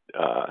dinner,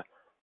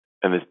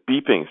 and this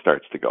beeping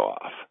starts to go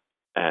off.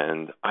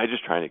 And I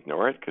just try and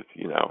ignore it because,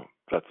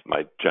 that's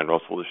my general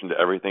solution to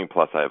everything.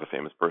 Plus, I have a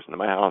famous person in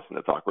my house, and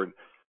it's awkward.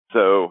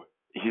 So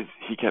he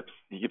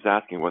keeps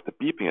asking what the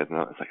beeping is, and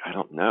I was like, I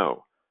don't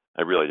know.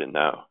 I really didn't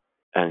know.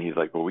 And he's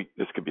like, well,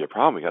 this could be a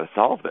problem. We got to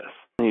solve this.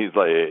 And he's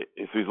like,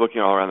 so he's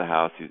looking all around the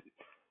house. He's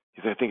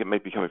like, I think it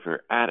might be coming from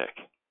your attic.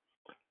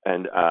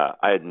 And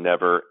I had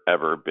never,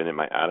 ever been in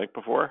my attic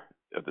before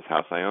of this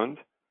house I owned.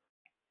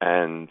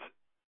 And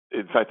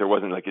in fact, there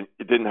wasn't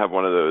it didn't have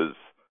one of those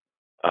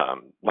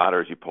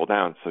ladders you pull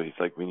down. So he's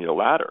like, we need a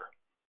ladder.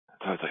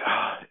 So I was like,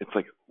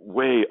 it's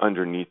way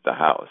underneath the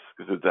house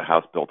because it's a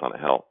house built on a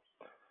hill.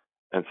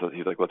 And so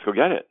he's like, let's go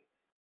get it.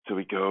 So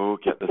we go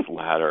get this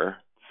ladder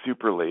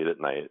super late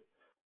at night,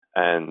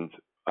 and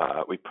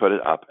we put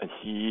it up. And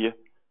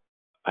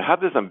I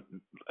have this.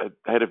 I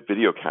had a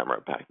video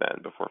camera back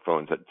then before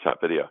phones had shot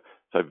video,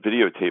 so I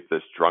videotaped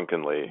this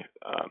drunkenly.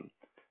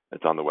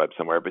 It's on the web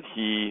somewhere. But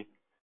he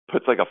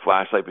puts a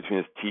flashlight between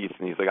his teeth,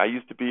 and he's like, "I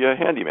used to be a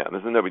handyman.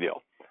 This is no big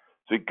deal."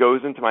 So he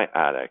goes into my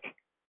attic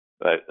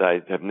that I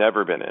have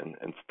never been in,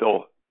 and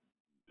still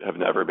have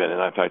never been in.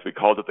 In fact, we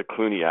called it the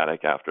Clooney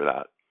attic after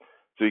that.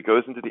 So he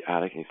goes into the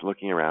attic, and he's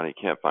looking around. And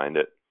he can't find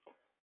it,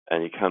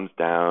 and he comes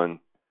down,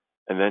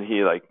 and then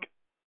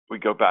we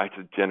go back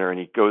to dinner, and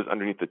he goes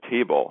underneath the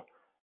table,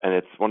 and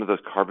it's one of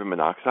those carbon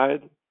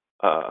monoxide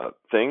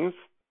things.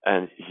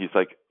 And he's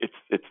like, it's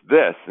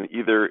this, and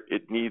either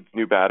it needs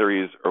new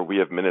batteries or we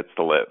have minutes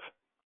to live.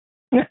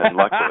 And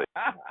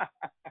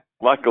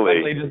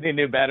luckily, they just need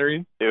new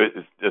batteries. It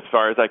was, as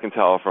far as I can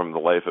tell from the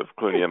life of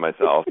Clooney and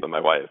myself and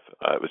my wife,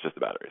 it was just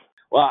the batteries.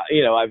 Well,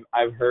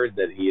 I've heard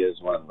that he is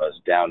one of the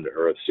most down to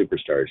earth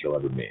superstars you'll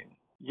ever meet.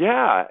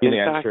 Yeah, you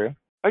think that's true?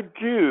 I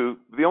do.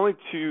 The only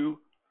two,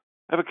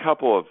 I have a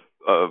couple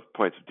of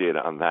points of data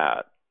on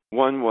that.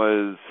 One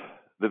was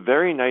the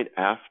very night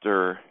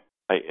after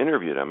I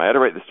interviewed him. I had to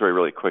write the story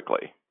really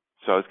quickly.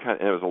 So and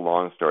it was a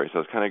long story. So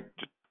I was kind of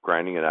just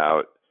grinding it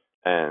out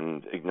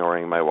and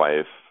ignoring my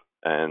wife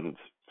and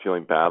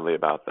feeling badly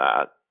about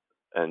that.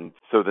 And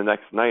so the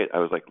next night I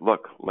was like,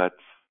 look, let's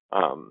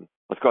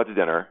go out to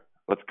dinner.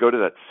 Let's go to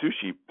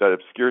that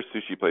obscure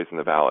sushi place in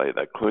the valley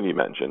that Clooney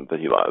mentioned that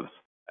he loves.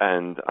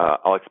 And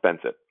I'll expense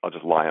it. I'll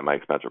just lie on my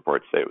expense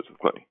report to say it was with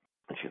Clooney.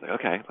 And she's like,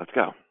 okay, let's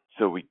go.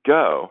 So we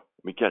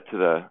get to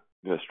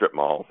the strip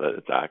mall that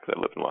it's at, 'cause I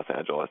live in Los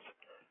Angeles.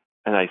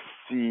 And I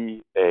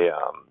see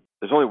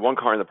there's only one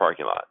car in the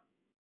parking lot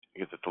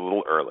because it's a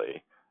little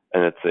early,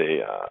 and it's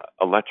a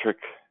electric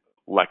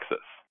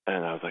Lexus.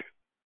 And I was like,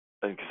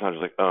 and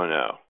Cassandra's like, oh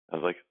no. I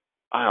was like,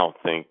 I don't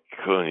think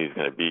Clooney's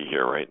going to be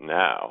here right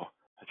now.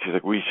 And she's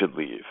like, we should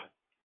leave.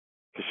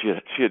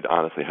 Because she had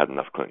honestly had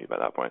enough Clooney by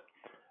that point,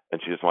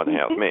 and she just wanted to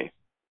hang out with me.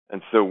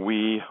 And so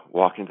we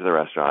walk into the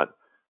restaurant.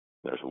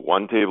 There's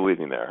one table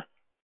eating there,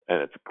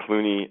 and it's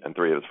Clooney and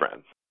three of his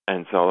friends.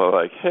 And so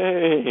they're like,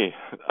 hey.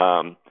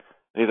 And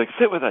he's like,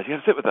 sit with us. You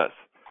have to sit with us.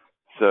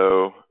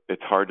 So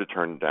it's hard to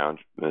turn down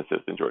an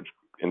insistent George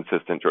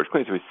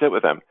Clooney. So we sit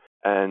with him,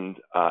 and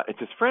it's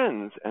his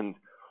friends. And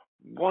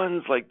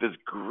one's like this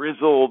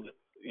grizzled,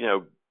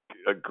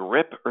 a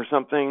grip or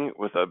something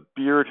with a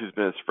beard who's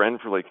been his friend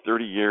for like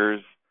 30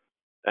 years,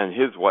 and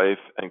his wife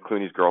and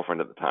Clooney's girlfriend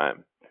at the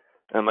time.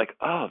 And I'm like,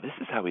 oh, this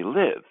is how he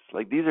lives.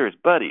 Like, these are his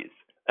buddies.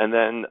 And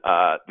then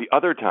the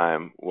other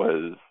time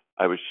was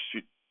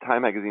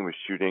Time Magazine was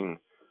shooting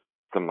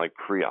some like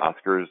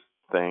pre-Oscars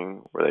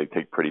thing where they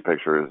take pretty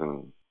pictures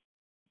and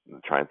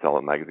try and sell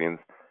in magazines.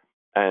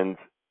 And,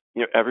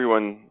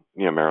 everyone,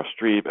 Meryl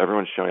Streep,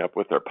 everyone's showing up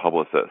with their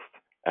publicist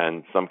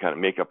and some kind of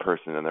makeup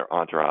person in their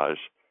entourage.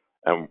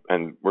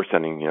 And we're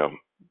sending,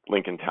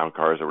 Lincoln Town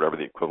Cars or whatever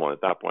the equivalent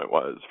at that point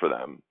was for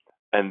them.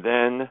 And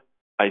then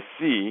I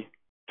see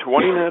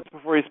 20 minutes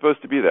before he's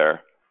supposed to be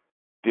there,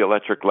 the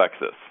electric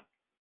Lexus.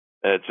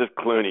 And it's just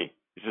Clooney.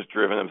 He's just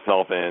driven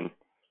himself in,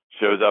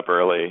 shows up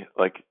early,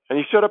 and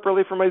he showed up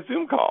early for my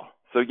Zoom call.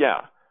 So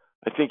yeah,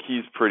 I think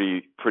he's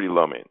pretty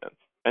low maintenance.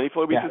 And he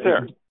flew me his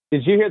hair.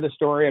 Did you hear the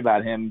story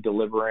about him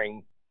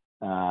delivering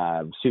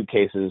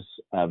suitcases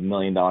of $1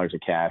 million of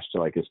cash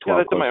to like his 12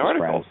 that's in my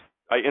closest articles.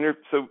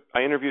 friends? I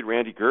interviewed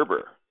Randy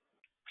Gerber,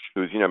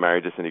 who's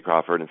married to Cindy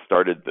Crawford and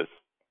started this,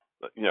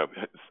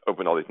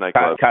 opened all these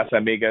nightclubs.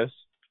 Casamigos.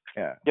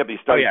 Yeah. Yeah, but he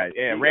started. Oh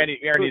yeah.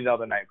 Randy's all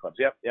the nightclubs.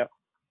 Yep.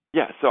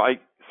 Yeah, so I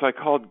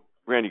called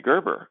Randy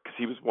Gerber because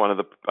he was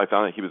I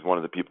found that he was one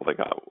of the people that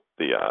got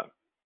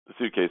the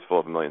suitcase full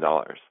of $1 million.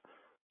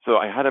 So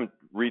I had him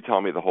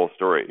retell me the whole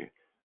story,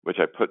 which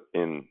I put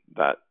in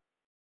that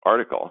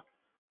article.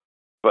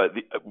 But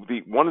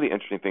the one of the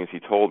interesting things he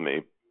told me,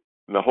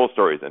 and the whole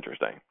story is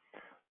interesting,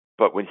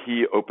 but when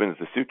he opens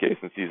the suitcase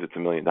and sees it's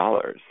 $1 million,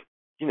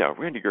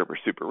 Randy Gerber's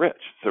super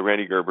rich. So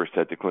Randy Gerber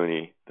said to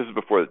Clooney, this is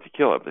before the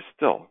tequila, but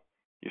still,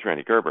 he's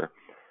Randy Gerber.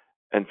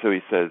 And so he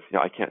says,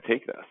 I can't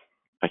take this.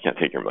 I can't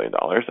take your $1 million.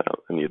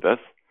 I need this.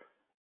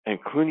 And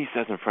Clooney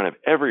says in front of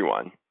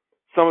everyone,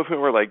 some of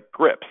whom are like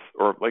grips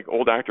or like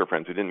old actor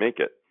friends who didn't make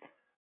it,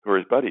 who are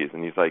his buddies.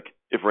 And he's like,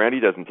 if Randy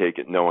doesn't take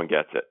it, no one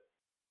gets it.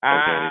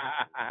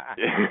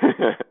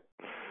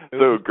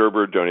 So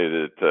Gerber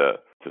donated it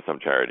to some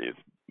charities,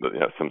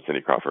 some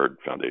Cindy Crawford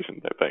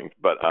Foundation type thing.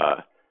 But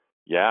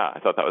I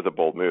thought that was a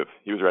bold move.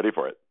 He was ready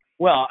for it.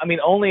 Well, I mean,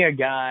 only a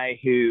guy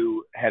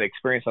who had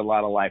experienced a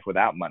lot of life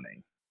without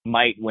money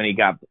might, when he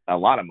got a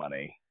lot of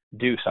money,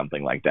 do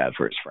something like that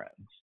for his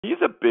friends.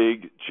 He's a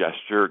big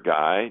gesture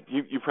guy.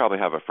 You probably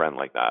have a friend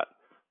like that,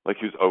 like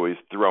who's always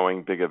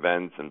throwing big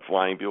events and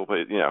flying people,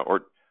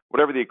 or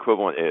whatever the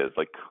equivalent is,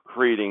 like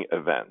creating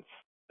events.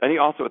 And he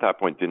also at that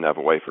point didn't have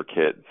a wife or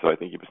kids, so I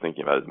think he was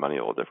thinking about his money a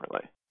little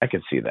differently. I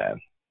could see that.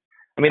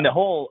 I mean, the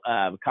whole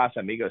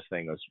Casamigos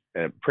thing was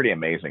a pretty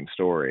amazing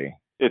story.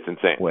 It's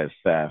insane.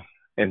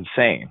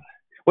 Insane.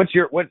 What's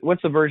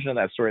the version of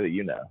that story that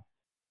you know?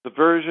 The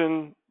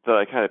version that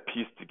I kind of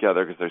pieced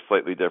together, because they're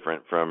slightly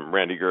different from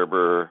Randy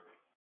Gerber,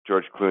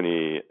 George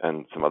Clooney,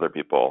 and some other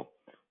people,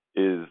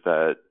 is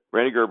that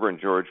Randy Gerber and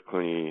George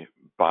Clooney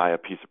buy a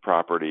piece of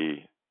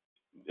property,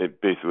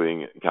 basically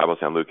in Cabo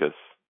San Lucas,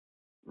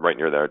 right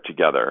near there,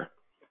 together,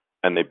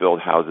 and they build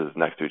houses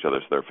next to each other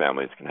so their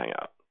families can hang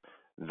out.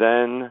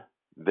 Then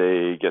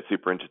they get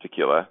super into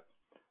tequila,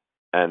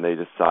 and they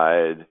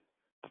decide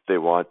that they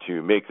want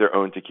to make their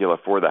own tequila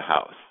for the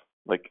house,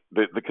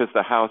 because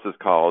the house is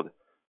called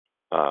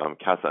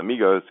Casa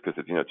Amigos because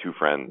it's two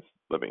friends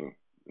living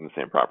in the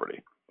same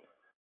property.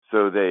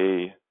 So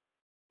they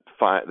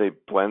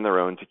blend their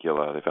own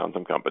tequila. They found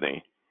some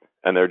company,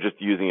 and they're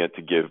just using it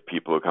to give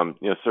people who come,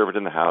 serve it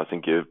in the house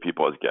and give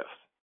people as gifts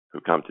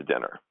who come to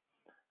dinner.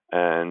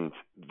 And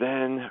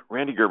then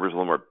Randy Gerber's a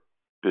little more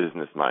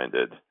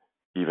business-minded,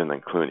 even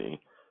than Clooney.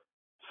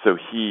 So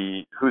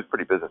who's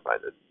pretty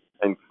business-minded,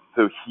 and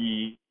so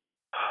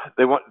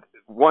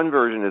one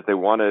version is they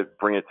want to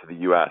bring it to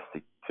the U.S.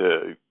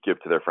 to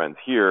give to their friends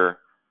here,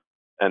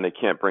 and they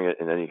can't bring it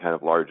in any kind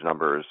of large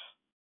numbers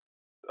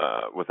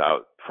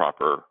without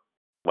proper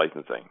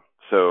licensing.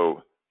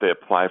 So they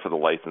apply for the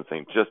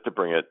licensing just to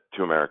bring it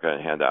to America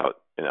and hand out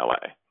in LA.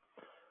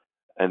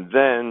 And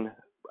then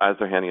as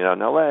they're handing it out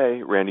in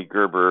LA, Randy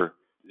Gerber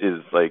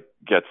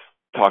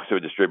talks to a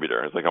distributor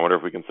and is like, I wonder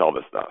if we can sell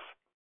this stuff.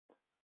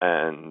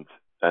 And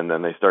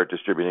then they start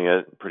distributing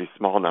it in pretty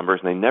small numbers,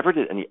 and they never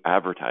did any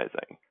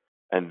advertising.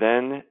 And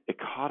then it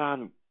caught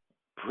on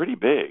pretty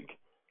big.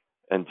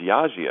 And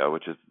Diageo,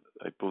 which is,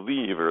 I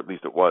believe, or at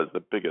least it was, the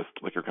biggest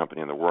liquor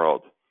company in the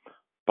world,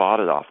 bought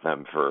it off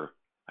them for,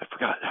 I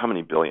forgot how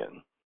many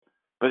billion.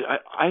 But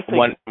I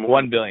think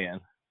 $1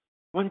 billion.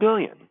 $1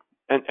 billion.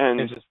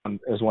 And it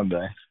was $1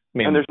 billion. I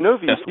mean, and there's no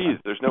VCs,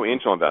 there's no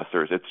angel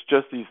investors. It's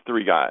just these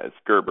three guys,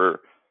 Gerber,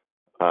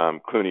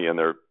 Clooney, and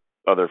their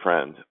other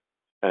friend,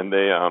 and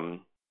they,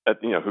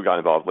 who got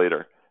involved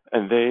later.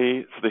 And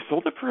they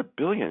sold it for $1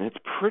 billion. It's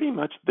pretty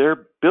much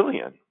their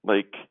billion.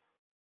 Like,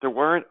 there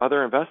weren't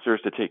other investors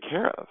to take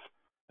care of,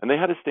 and they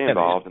had to stay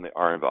involved, and they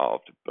are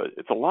involved. But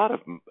it's a lot of.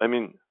 I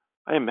mean,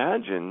 I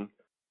imagine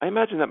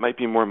that might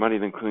be more money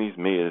than Clooney's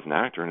made as an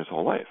actor in his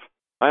whole life.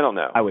 I don't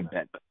know. I would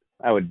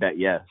bet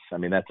yes. I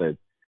mean, that's a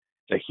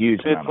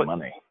huge amount of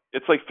money.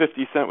 It's like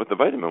 50 Cent with the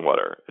vitamin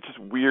water. It's just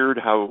weird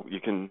how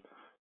you can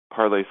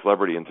parlay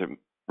celebrity into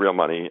real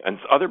money, and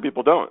other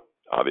people don't.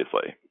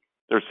 Obviously,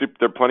 there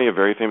are plenty of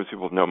very famous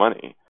people with no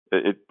money.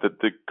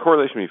 The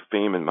correlation between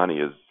fame and money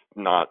is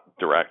not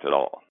direct at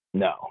all.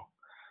 No,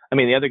 I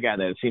mean, the other guy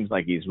that it seems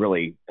like he's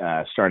really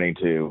starting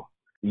to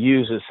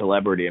use his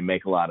celebrity and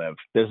make a lot of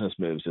business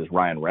moves is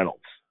Ryan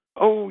Reynolds.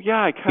 Oh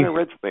yeah, I kind of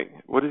read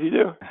something. What did he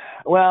do?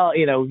 Well,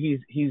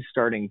 he's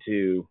starting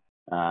to.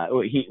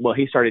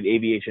 He started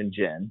Aviation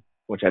Gin,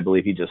 which I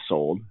believe he just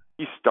sold.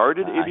 He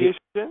started Aviation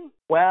Gin?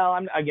 Well,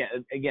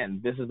 again,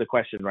 this is the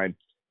question, right?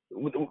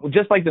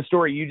 Just like the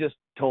story you just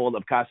told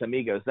of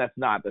Casamigos, that's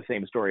not the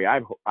same story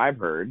I've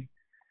heard,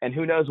 and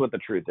who knows what the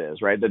truth is,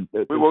 right? The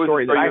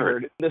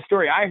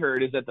story I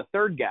heard is that the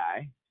third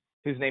guy,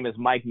 whose name is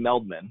Mike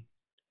Meldman,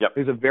 yep,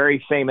 who's a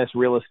very famous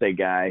real estate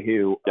guy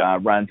who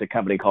runs a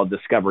company called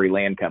Discovery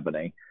Land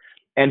Company,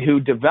 and who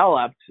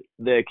developed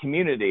the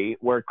community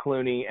where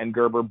Clooney and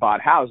Gerber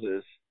bought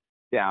houses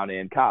down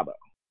in Cabo.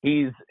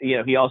 He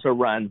also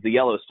runs the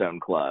Yellowstone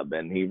Club,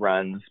 and he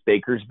runs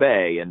Baker's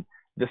Bay, and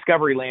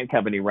Discovery Land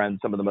Company runs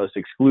some of the most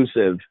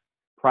exclusive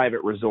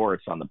private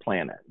resorts on the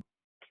planet.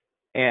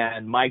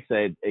 And Mike's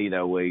a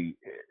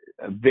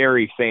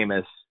very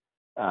famous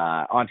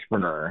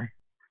entrepreneur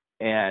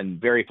and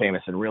very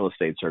famous in real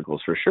estate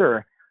circles for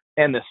sure.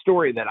 And the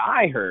story that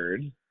I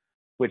heard,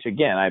 which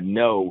again, I have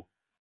no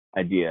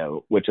idea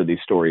which of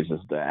these stories is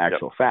the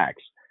actual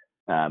facts.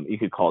 You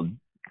could call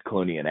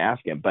Clooney and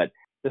ask him, but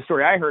the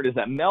story I heard is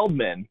that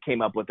Meldman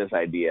came up with this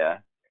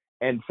idea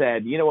and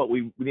said,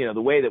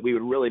 the way that we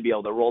would really be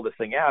able to roll this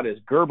thing out is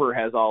Gerber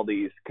has all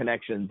these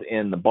connections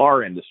in the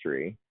bar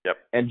industry, yep,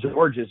 and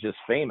George is just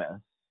famous.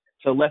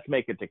 So let's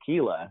make a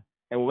tequila,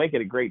 and we'll make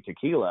it a great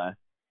tequila.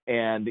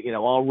 And,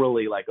 I'll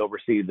really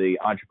oversee the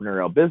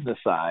entrepreneurial business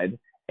side,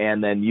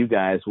 and then you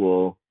guys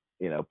will,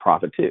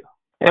 profit too.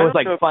 And it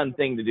was a fun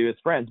thing to do as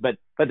friends, but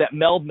that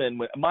Meldman,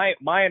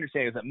 my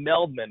understanding is that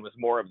Meldman was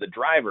more of the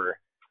driver,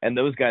 and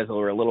those guys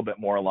were a little bit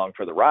more along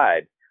for the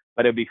ride.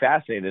 But it'd be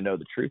fascinating to know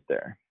the truth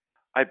there.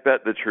 I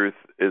bet the truth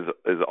is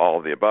all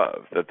of the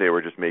above, that they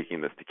were just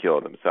making this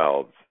tequila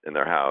themselves in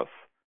their house,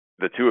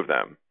 the two of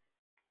them,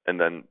 and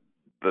then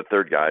the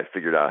third guy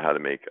figured out how to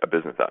make a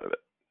business out of it.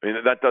 I mean,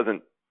 that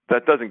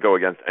doesn't go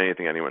against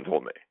anything anyone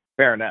told me.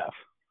 Fair enough.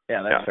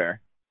 Yeah, that's fair.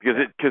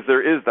 Because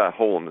there is that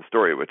hole in the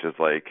story, which is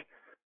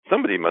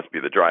somebody must be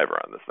the driver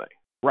on this thing.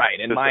 Right,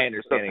 and my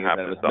understanding is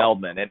that it was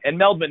Meldman, and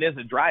Meldman is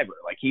a driver.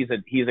 He's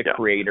a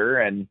creator,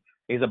 and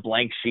he's a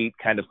blank sheet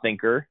kind of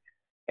thinker,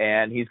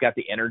 and he's got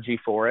the energy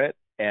for it,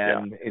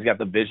 and he's got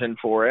the vision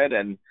for it,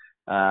 and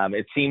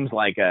it seems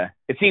like a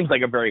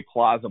very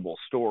plausible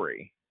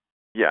story.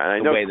 Yeah, and I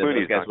know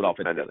Clooney's not going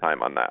to spend his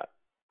time on that,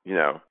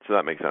 so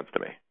that makes sense to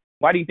me.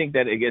 Why do you think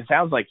that? It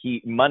sounds like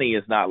money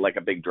is not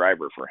a big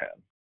driver for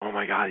him. Oh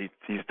my God,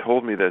 he's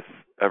told me this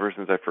ever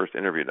since I first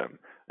interviewed him.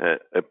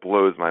 It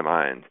blows my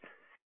mind.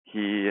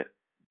 He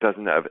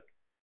doesn't have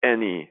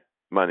any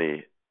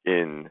money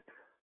in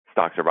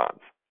stocks or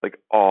bonds.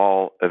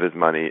 All of his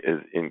money is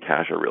in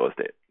cash or real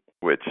estate,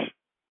 which,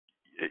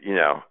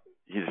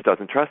 he just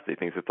doesn't trust. He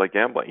thinks it's like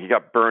gambling. He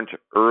got burnt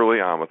early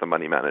on with a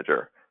money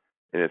manager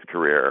in his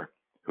career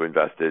who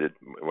invested in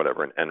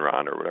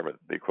Enron or whatever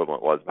the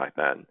equivalent was back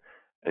then.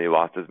 And he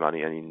lost his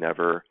money, and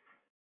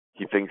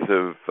he thinks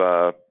of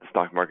the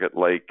stock market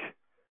like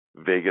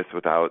Vegas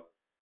without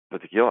the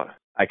tequila.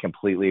 I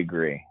completely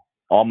agree.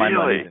 All my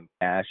money's in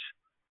cash.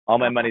 All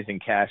my money's in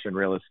cash and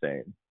real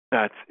estate.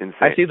 That's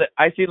insane.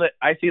 I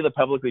see the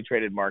publicly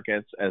traded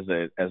markets as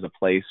a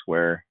place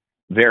where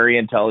very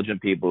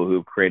intelligent people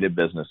who've created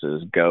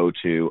businesses go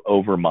to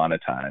over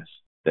monetize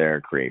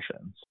their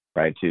creations,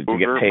 right? To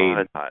get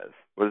paid. Monetize.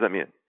 What does that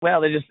mean?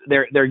 Well,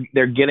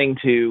 they're getting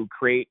to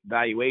create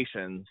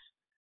valuations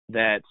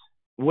that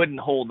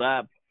wouldn't hold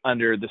up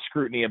under the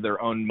scrutiny of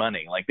their own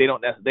money.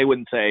 They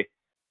wouldn't say,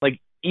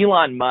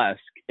 Elon Musk,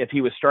 if he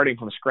was starting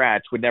from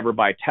scratch, would never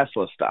buy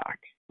Tesla stock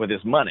with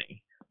his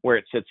money. where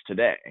it sits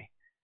today.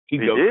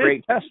 He'd He go did?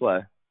 create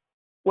Tesla.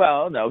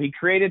 Well, no, he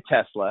created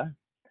Tesla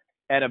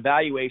at a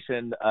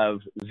valuation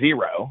of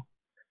 0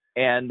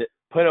 and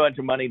put a bunch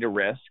of money to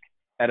risk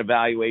at a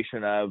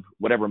valuation of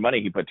whatever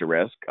money he put to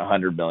risk,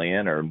 100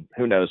 million or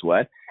who knows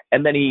what.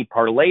 And then he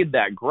parlayed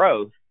that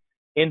growth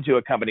into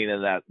a company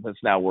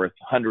that's now worth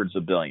hundreds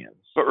of billions.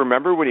 But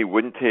remember when he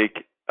wouldn't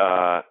take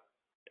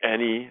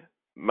any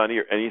money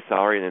or any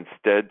salary and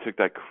instead took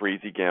that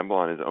crazy gamble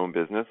on his own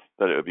business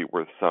that it would be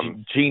worth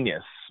some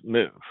genius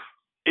move.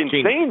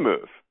 Insane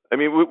move. I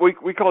mean,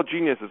 we call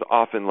geniuses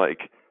often like,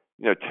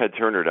 Ted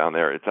Turner down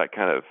there. It's that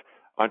kind of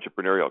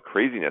entrepreneurial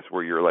craziness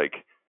where you're like,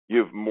 you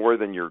have more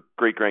than your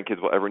great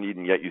grandkids will ever need,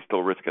 and yet you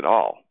still risk it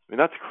all. I mean,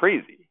 that's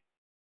crazy.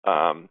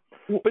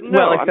 But no,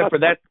 well, except for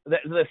that,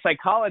 the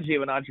psychology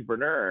of an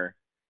entrepreneur,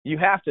 you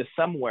have to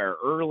somewhere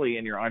early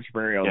in your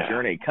entrepreneurial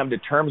journey come to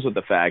terms with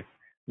the fact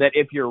that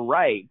if you're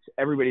right,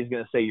 everybody's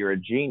going to say you're a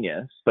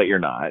genius, but you're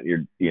not.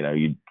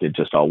 It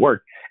just all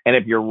worked. And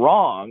if you're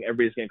wrong,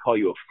 everybody's going to call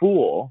you a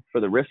fool for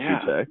the risk you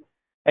took,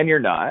 and you're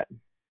not.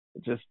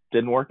 It just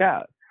didn't work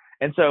out.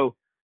 And so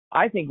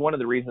I think one of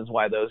the reasons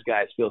why those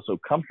guys feel so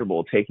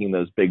comfortable taking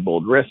those big,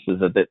 bold risks is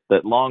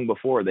that long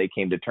before they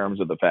came to terms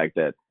with the fact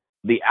that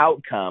the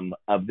outcome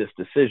of this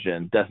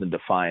decision doesn't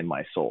define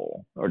my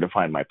soul or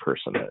define my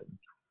personhood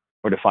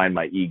or define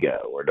my ego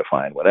or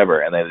define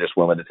whatever. And they're just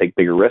willing to take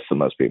bigger risks than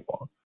most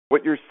people.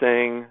 What you're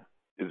saying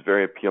is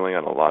very appealing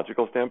on a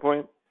logical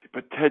standpoint,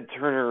 but Ted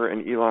Turner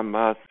and Elon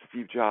Musk,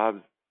 Steve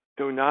Jobs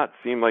do not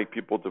seem like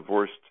people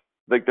divorced,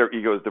 like their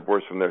ego is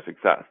divorced from their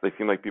success. They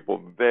seem like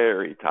people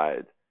very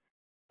tied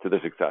to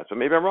their success. But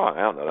maybe I'm wrong.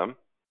 I don't know them.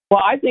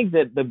 Well, I think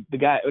that the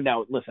guy,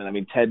 now listen, I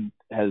mean, Ted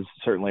has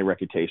certainly a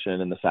reputation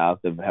in the South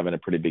of having a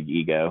pretty big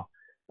ego.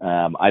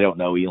 I don't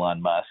know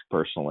Elon Musk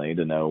personally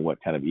to know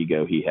what kind of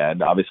ego he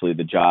had. Obviously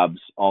the Jobs,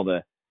 all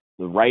the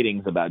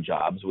writings about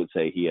Jobs would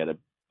say he had a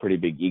pretty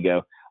big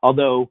ego.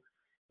 Although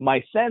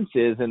my sense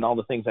is, and all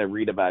the things I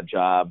read about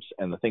Jobs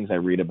and the things I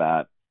read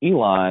about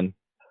Elon,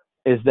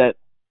 is that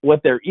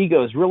what their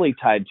ego is really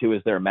tied to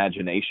is their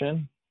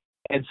imagination.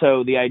 And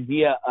so the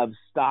idea of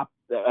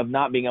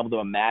not being able to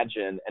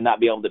imagine and not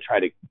be able to try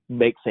to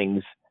make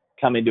things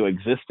come into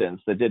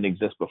existence that didn't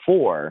exist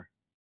before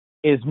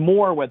is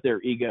more what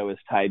their ego is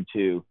tied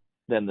to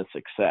than the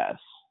success,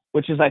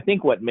 which is, I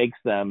think, what makes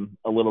them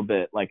a little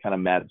bit like kind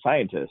of mad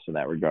scientists in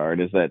that regard,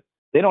 is that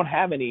they don't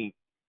have any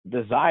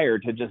desire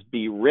to just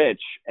be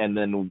rich and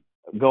then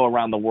go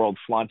around the world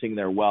flaunting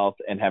their wealth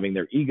and having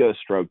their ego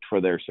stroked for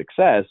their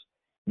success.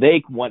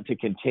 They want to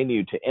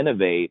continue to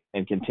innovate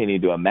and continue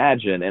to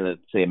imagine, and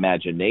it's the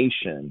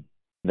imagination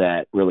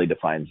that really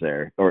defines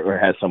their or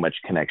has so much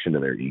connection to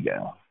their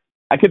ego.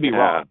 I could be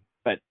wrong,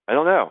 but I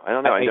don't know.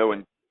 I know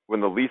when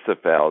the Lisa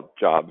failed,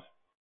 Jobs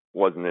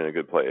wasn't in a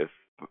good place.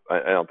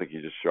 I don't think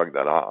he just shrugged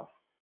that off.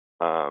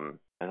 I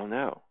don't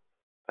know.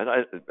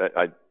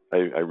 I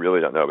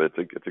really don't know, but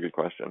it's a good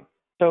question.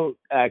 So,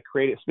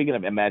 speaking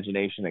of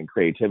imagination and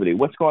creativity,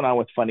 what's going on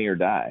with Funny or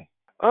Die?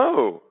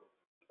 Oh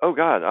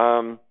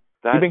God.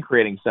 You've been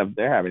creating stuff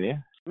there, haven't you?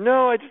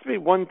 No, I just made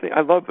one thing.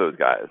 I love those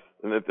guys.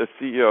 And the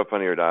CEO of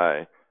Funny or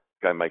Die,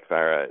 guy Mike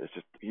Farah,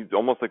 he's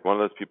almost like one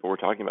of those people we're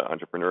talking about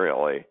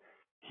entrepreneurially.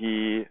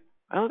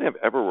 I don't think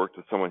I've ever worked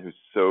with someone who's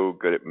so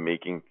good at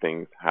making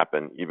things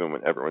happen, even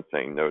when everyone's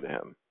saying no to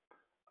him.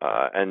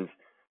 And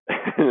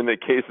in the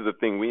case of the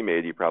thing we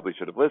made, he probably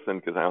should have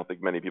listened because I don't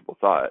think many people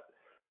saw it.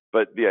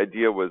 But the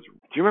idea was,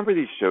 do you remember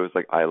these shows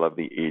like I Love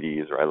the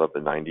 80s or I Love the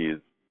 90s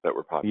that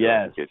were popular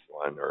on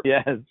VH1? Or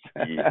yes.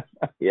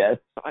 Yes.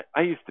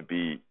 I used to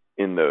be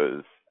in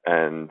those,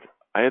 and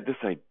I had this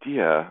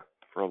idea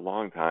for a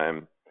long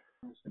time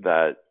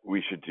that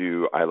we should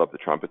do I Love the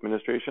Trump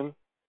administration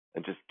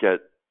and just get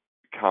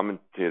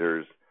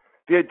commentators.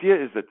 The idea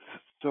is that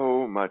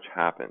so much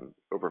happened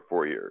over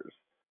 4 years.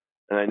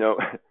 And I know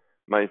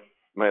my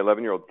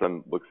 11-year-old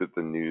son looks at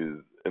the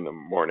news in the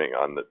morning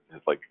on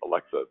his like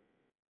Alexa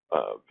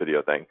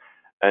video thing,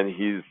 and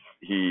he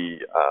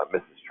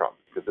misses Trump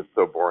because it's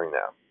so boring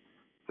now.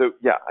 So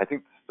yeah, I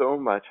think so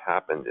much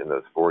happened in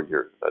those 4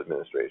 years of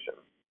administration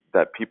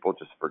that people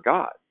just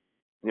forgot.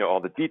 All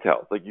the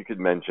details. Like you could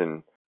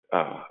mention,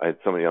 I had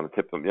somebody on the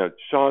tip of them,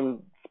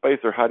 Sean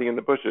Spicer hiding in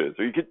the bushes,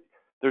 or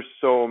there's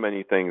so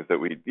many things that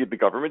the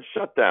government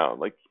shut down,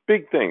 like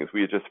big things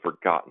we had just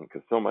forgotten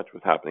because so much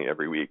was happening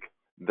every week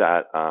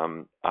that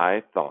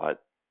I thought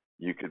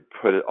you could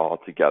put it all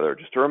together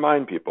just to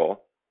remind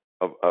people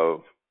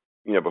of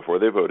before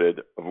they voted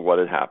of what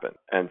had happened.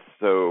 And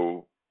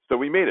so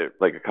we made it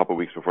like a couple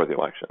weeks before the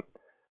election.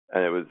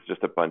 And it was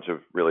just a bunch of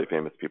really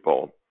famous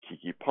people,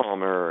 Keke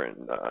Palmer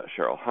and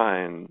Cheryl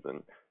Hines,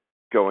 and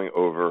going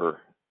over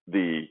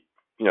the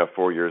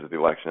 4 years of the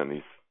election in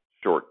these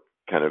short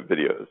kind of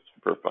videos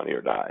for Funny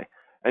or Die.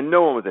 And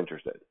no one was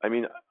interested. I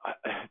mean,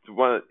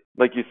 it's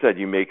like you said,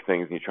 you make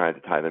things and you try to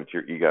tie them to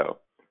your ego.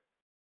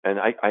 And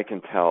I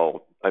can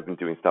tell I've been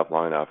doing stuff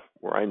long enough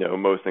where I know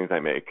most things I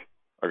make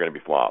are going to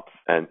be flops.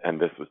 And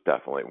this was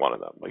definitely one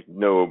of them. Like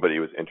nobody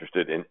was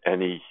interested in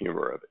any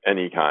humor of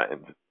any kind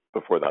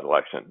before that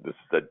election. This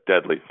is a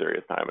deadly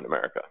serious time in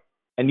America.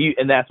 And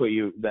that's what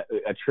you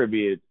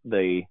attribute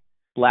the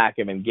lack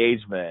of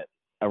engagement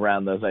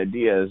around those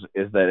ideas,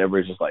 is that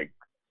everybody's just like,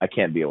 I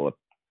can't deal with.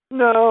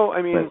 No,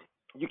 I mean,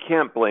 you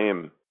can't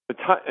blame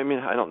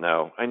I don't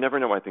know. I never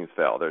know why things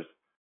fail. There's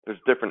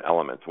different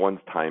elements. One's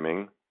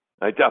timing.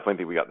 I definitely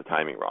think we got the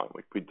timing wrong.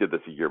 Like, we did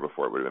this a year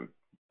before, it would have been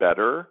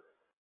better.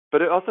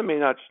 But it also may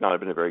not have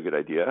been a very good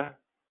idea.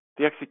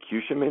 The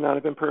execution may not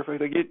have been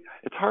perfect. Like,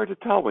 it's hard to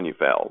tell when you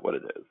fail what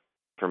it is,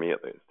 for me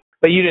at least.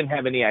 But you didn't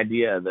have any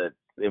idea that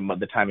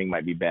the timing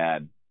might be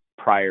bad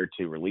prior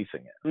to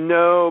releasing it.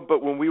 No,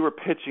 but when we were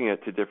pitching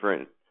it to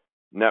different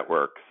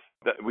networks,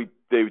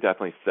 they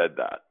definitely said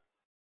that.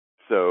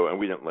 So, and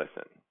we didn't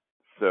listen.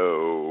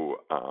 So,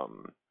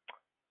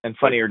 and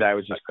Funny or Die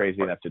was just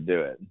crazy enough to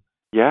do it.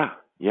 Yeah,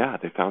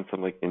 they found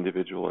some like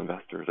individual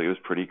investors. Like, it was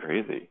pretty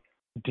crazy.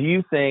 Do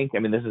you think? I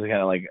mean, this is kind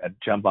of like a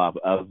jump off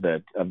of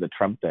the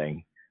Trump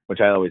thing, which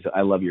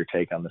I love your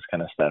take on this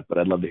kind of stuff, but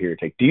I'd love to hear your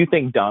take. Do you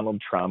think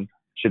Donald Trump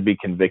should be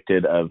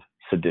convicted of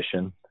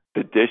sedition?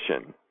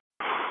 Sedition.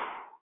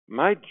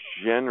 My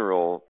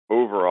general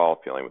overall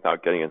feeling,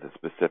 without getting into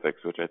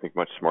specifics, which I think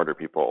much smarter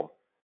people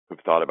who've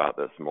thought about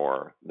this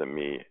more than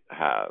me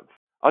have,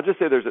 I'll just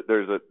say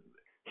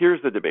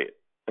here's the debate,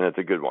 and it's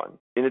a good one.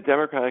 In a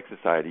democratic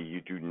society,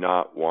 you do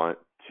not want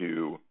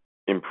to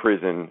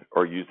imprison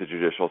or use the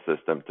judicial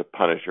system to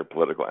punish your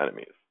political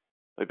enemies.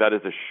 Like, that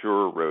is a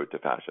sure road to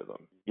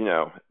fascism.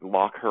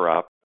 Lock her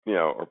up,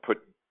 or put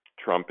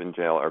Trump in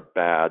jail are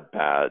bad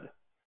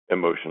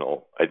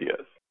emotional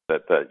ideas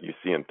that you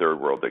see in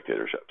third world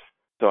dictatorships.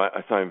 So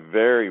I'm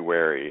very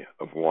wary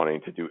of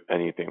wanting to do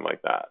anything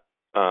like that.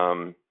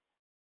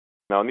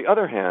 Now, on the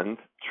other hand,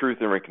 truth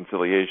and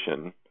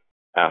reconciliation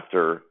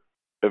after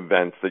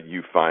events that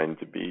you find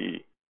to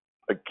be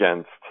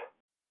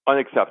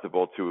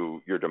unacceptable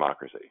to your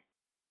democracy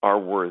are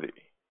worthy.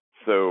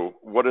 So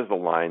what is the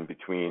line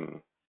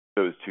between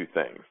those two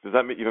things? Does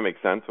that even make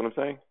sense what I'm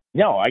saying?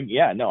 No, I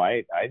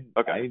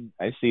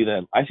see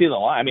the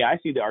line. I mean, I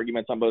see the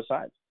arguments on both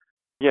sides.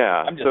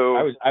 Yeah.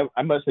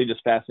 I'm mostly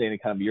just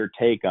fascinated kind of your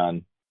take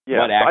on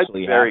what happened.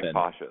 actually I'm very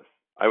cautious.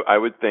 I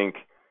would think,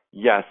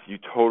 yes, you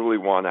totally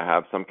want to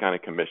have some kind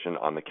of commission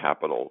on the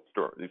Capitol,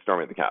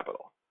 storming the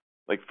Capitol,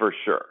 like, for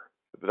sure.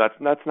 But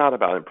that's not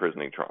about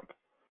imprisoning Trump.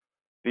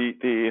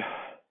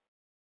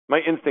 My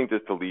instinct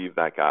is to leave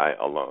that guy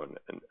alone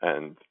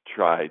and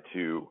try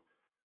to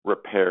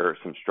repair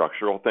some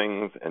structural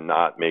things and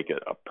not make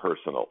it a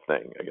personal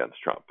thing against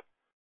Trump.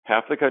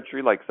 Half the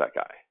country likes that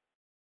guy.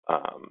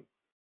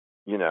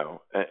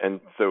 And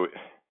so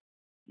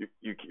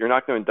you're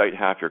not going to indict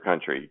half your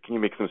country. Can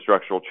you make some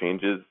structural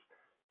changes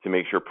to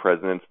make sure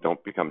presidents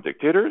don't become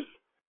dictators?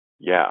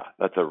 Yeah,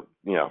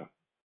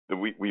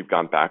 we've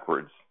gone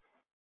backwards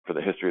for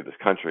the history of this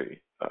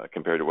country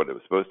compared to what it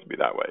was supposed to be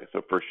that way.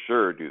 So for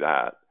sure, do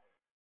that,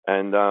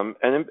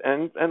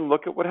 and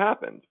look at what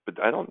happened.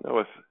 But I don't know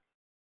if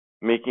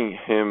making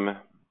him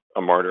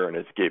a martyr and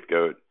a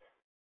scapegoat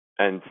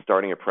and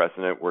starting a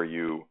precedent where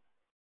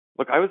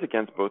I was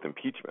against both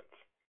impeachments.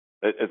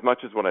 As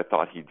much as what I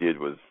thought he did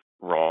was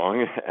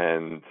wrong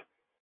and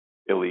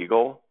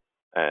illegal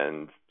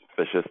and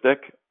fascistic,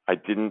 I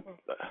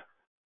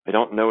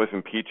don't know if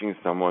impeaching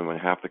someone when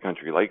half the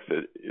country likes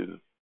it is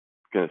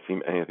going to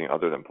seem anything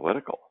other than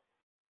political.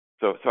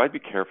 So I'd be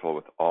careful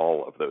with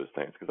all of those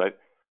things, because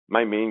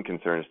my main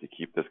concern is to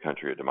keep this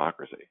country a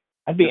democracy.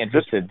 I'd be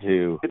interested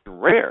to. It's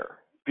rare.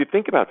 If you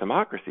think about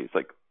democracies,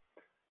 like,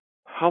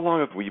 how long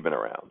have we been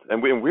around?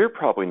 And we're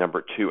probably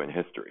number 2 in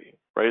history,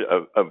 right?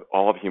 Of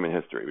all of human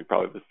history, we're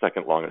probably the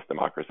second longest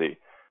democracy,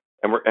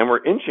 and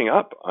we're inching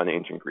up on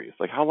ancient Greece.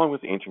 Like, how long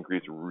was ancient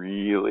Greece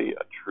really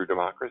a true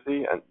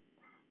democracy? And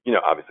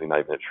obviously not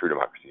even a true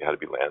democracy. It had to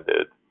be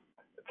landed,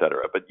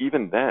 etc. But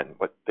even then,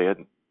 they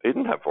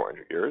didn't have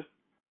 400 years.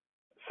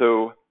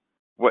 So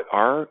what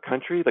our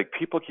country, like,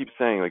 people keep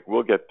saying, like,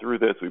 we'll get through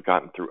this. We've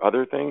gotten through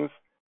other things.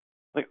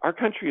 Like, our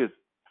country is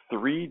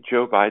 3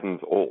 Joe Bidens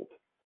old.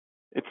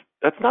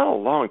 That's not a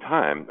long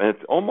time, and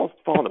it's almost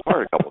fallen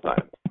apart a couple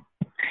times.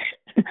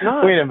 It's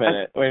not. Wait a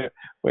minute.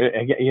 Wait.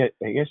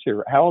 I guess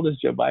you're. How old is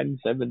Joe Biden?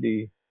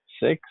 76.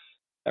 Is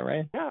that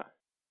right? Yeah.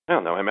 I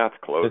don't know. My math's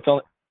close.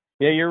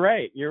 Yeah, you're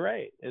right.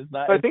 It's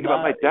not. But I think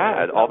about my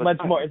dad all the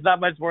time. It's not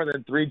much more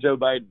than 3 Joe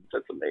Bidens.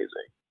 That's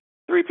amazing.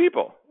 3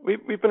 people.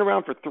 We've been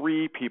around for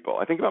 3 people.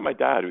 I think about my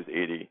dad, who's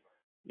 80,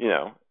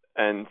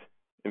 and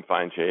in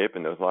fine shape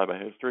and knows a lot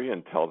about history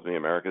and tells me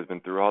America's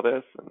been through all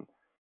this and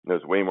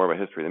knows way more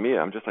about history than me.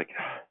 I'm just like,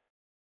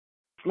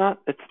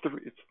 it's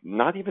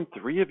not even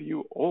 3 of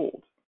you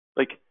old.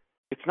 Like,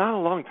 it's not a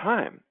long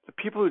time. The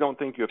people who don't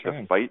think you have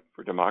to fight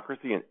for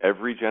democracy in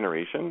every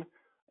generation,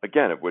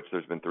 again, of which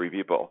there's been 3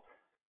 people,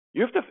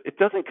 it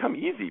doesn't come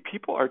easy.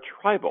 People are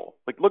tribal.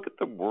 Like, look at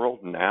the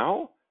world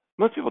now.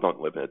 Most people don't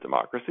live in a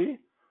democracy.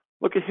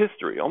 Look at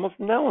history. Almost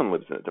no one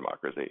lives in a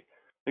democracy.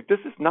 Like, this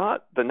is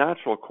not the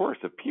natural course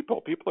of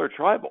people. People are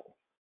tribal.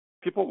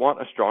 People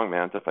want a strong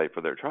man to fight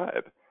for their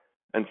tribe.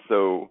 And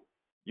so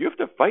you have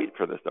to fight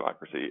for this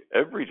democracy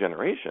every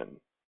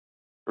generation.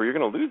 or you're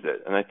going to lose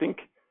it. And I think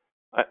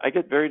I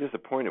get very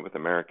disappointed with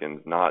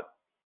Americans not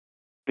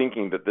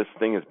thinking that this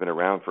thing has been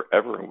around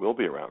forever and will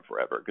be around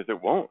forever, because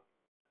it won't.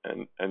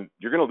 And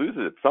you're going to lose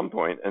it at some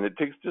point, and it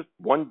takes just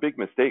one big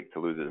mistake to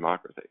lose a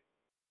democracy.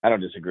 I don't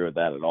disagree with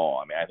that at all.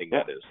 I mean, I think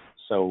that is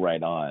so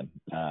right on.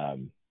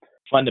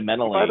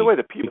 Fundamentally, by the way,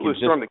 the people who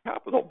stormed the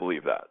Capitol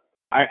believe that.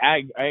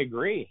 I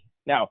agree.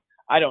 Now,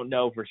 I don't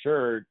know for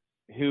sure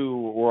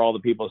who were all the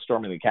people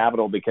storming the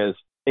Capitol, because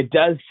it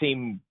does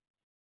seem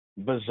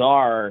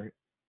bizarre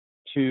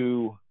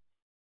to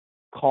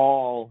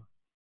call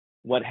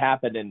what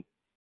happened an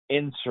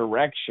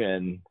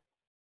insurrection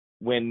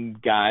when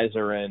guys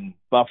are in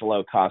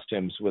buffalo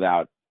costumes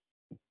without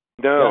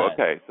guns.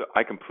 Okay, so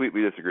I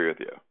completely disagree with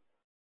you.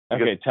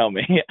 Okay, tell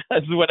me.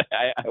 That's what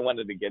I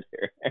wanted to get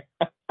here.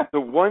 The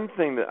one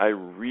thing that I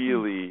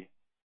really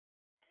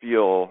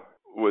feel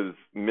was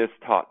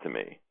mistaught to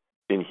me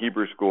in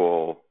Hebrew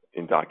school,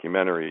 in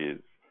documentaries,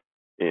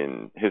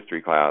 in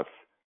history class,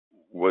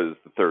 was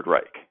the Third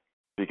Reich,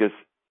 because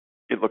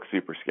it looks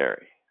super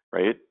scary,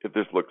 right? It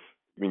just looks,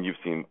 I mean, you've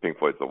seen Pink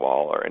Floyd's The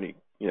Wall or any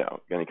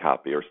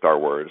copy, or Star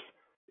Wars.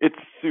 It's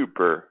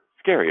super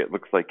scary. It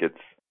looks like it's,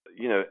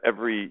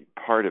 every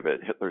part of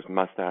it, Hitler's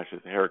mustache,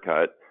 his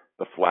haircut,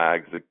 the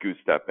flags, the goose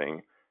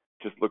stepping,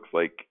 just looks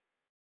like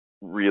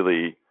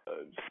really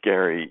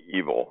scary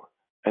evil.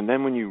 And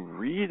then when you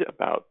read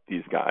about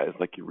these guys,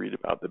 like you read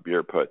about the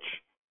beer putsch,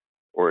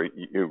 or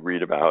you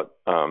read about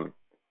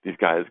these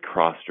guys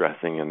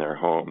cross-dressing in their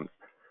homes,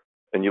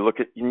 and you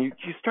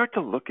start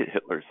to look at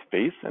Hitler's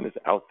face and his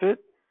outfit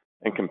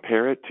and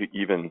compare it to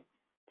even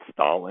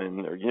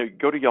Stalin, or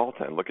go to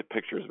Yalta and look at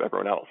pictures of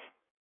everyone else.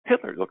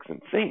 Hitler looks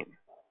insane.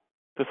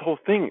 This whole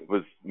thing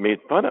was made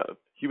fun of.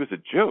 He was a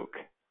joke.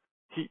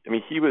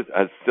 He was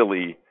as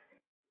silly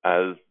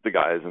as the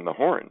guys in the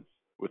horns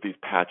with these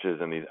patches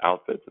and these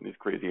outfits and these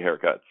crazy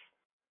haircuts.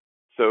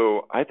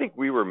 So I think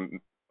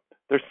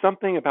there's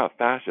something about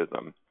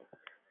fascism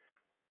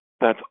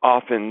that's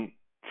often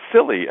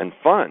silly and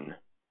fun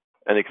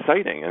and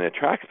exciting and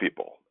attracts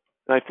people.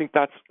 And I think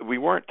we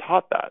weren't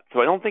taught that. So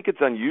I don't think it's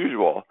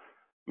unusual.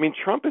 I mean,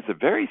 Trump is a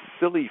very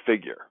silly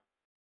figure.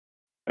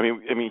 I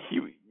mean,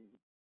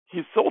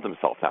 he's sold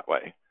himself that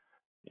way.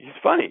 He's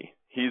funny.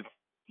 He's,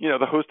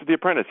 the host of The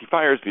Apprentice. He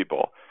fires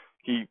people.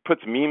 He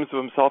puts memes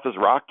of himself as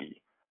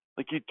Rocky.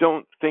 Like, you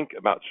don't think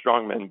about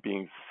strongmen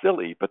being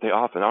silly, but they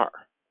often are.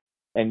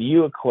 And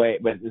you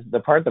equate, but the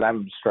part that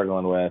I'm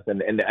struggling with,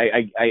 and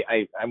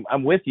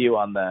I'm with you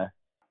on the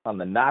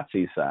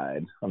Nazi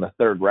side, on the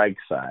Third Reich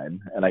side,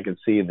 and I can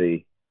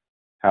see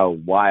how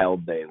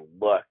wild they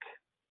look,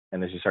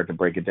 and as you start to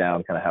break it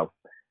down, kind of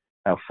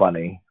how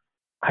funny.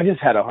 I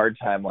just had a hard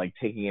time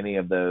taking any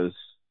of those.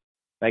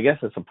 I guess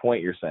that's the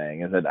point you're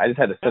saying, is that I just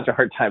had such a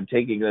hard time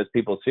taking those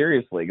people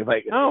seriously.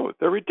 No,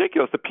 they're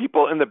ridiculous. The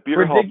people in the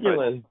beer hall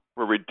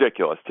were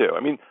ridiculous too.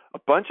 I mean, a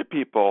bunch of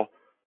people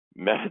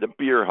met at a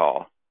beer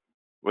hall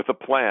with a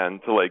plan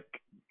to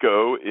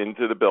go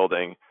into the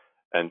building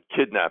and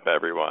kidnap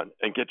everyone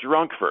and get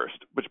drunk first,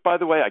 which, by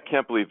the way, I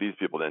can't believe these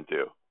people didn't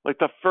do.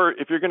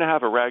 If you're going to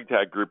have a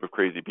ragtag group of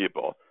crazy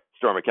people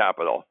storm a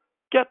Capitol,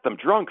 get them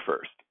drunk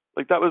first.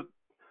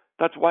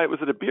 That's why it was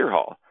at a beer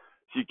hall.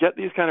 So you get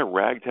these kind of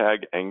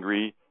ragtag,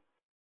 angry,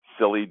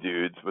 silly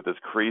dudes with this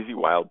crazy,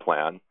 wild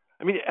plan.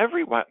 I mean,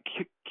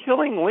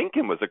 killing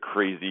Lincoln was a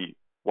crazy,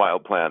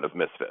 wild plan of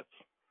misfits,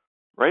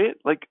 right?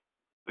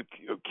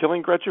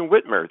 Killing Gretchen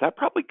Whitmer, that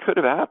probably could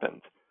have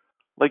happened.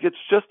 It's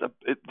just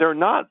they're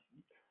not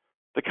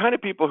the kind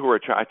of people who are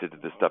attracted to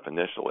this stuff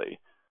initially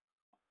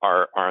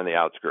are on the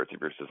outskirts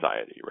of your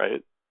society,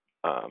 right?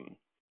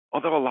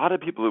 Although a lot of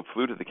people who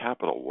flew to the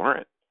Capitol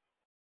weren't.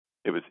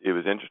 It was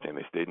interesting.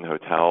 They stayed in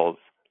hotels.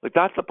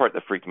 That's the part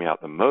that freaked me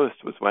out the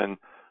most, was when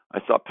I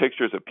saw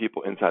pictures of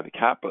people inside the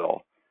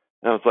Capitol,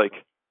 and I was like,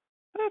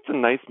 that's a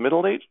nice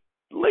middle-aged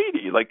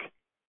lady.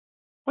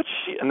 What's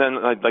she? And then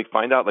I'd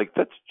find out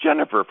that's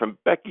Jennifer from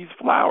Becky's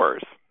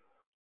Flowers.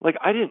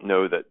 I didn't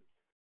know that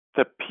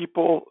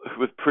people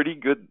with pretty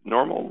good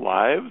normal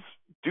lives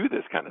do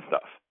this kind of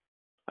stuff.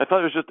 I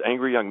thought it was just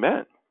angry young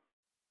men.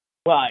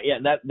 Well, yeah,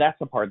 that's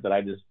the part that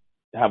I just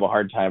have a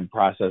hard time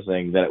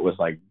processing, that it was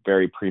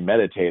very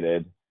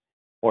premeditated,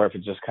 or if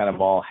it just kind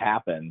of all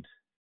happened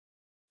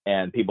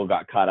and people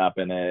got caught up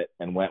in it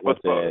and went with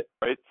it.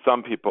 Right?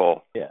 Some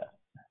people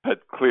had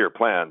clear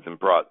plans and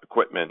brought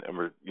equipment and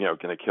were,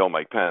 going to kill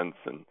Mike Pence.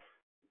 And,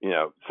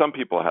 some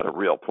people had a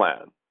real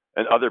plan,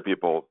 and other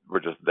people were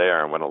just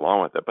there and went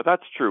along with it. But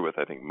that's true with,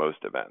 I think, most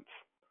events,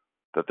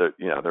 that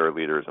there are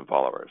leaders and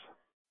followers.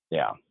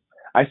 Yeah.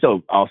 I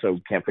still also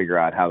can't figure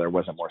out how there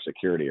wasn't more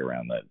security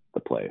around the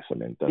place. I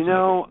mean,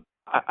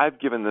 I've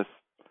given this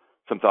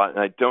some thought, and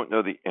I don't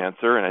know the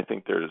answer, and I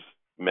think there's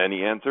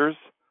many answers,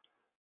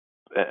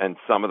 and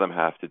some of them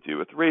have to do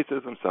with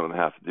racism, some of them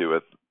have to do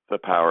with the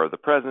power of the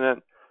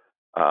president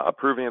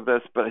approving of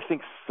this, but I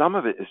think some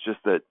of it is just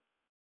that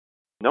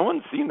no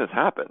one's seen this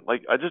happen.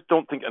 I just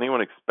don't think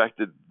anyone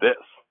expected this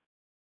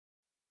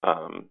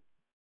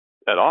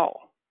at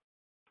all,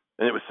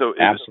 and it was so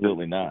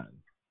absolutely not.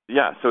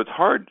 Yeah, so it's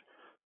hard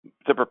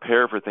to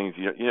prepare for things.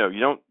 You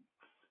don't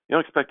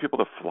expect people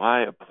to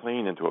fly a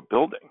plane into a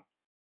building.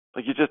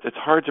 Like it's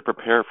hard to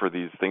prepare for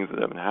these things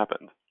that haven't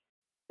happened.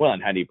 Well,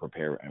 and how do you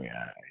prepare? I mean,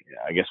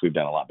 I guess we've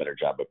done a lot better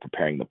job of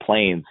preparing the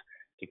planes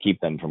to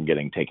keep them from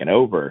getting taken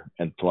over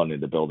and flown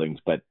into buildings,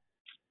 but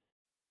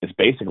it's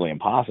basically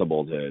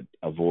impossible to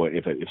avoid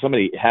if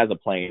somebody has a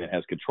plane and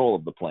has control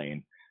of the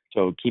plane.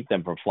 So keep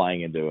them from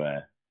flying into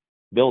a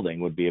building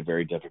would be a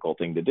very difficult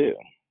thing to do.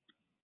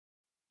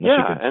 Unless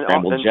you could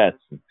scramble jets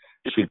and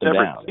shoot them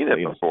down. If you've never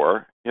seen it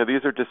before,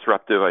 these are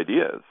disruptive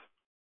ideas.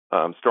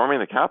 Storming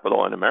the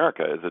Capitol in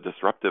America is a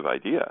disruptive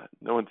idea.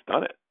 No one's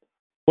done it.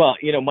 Well,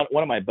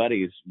 one of my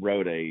buddies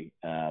wrote a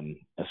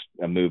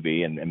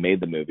movie and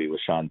made the movie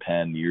with Sean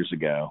Penn years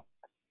ago,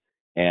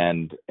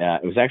 and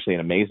it was actually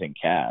an amazing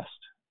cast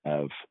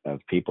of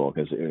people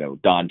because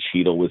Don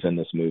Cheadle was in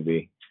this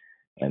movie,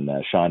 and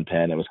Sean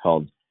Penn. It was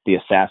called The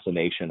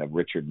Assassination of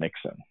Richard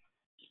Nixon.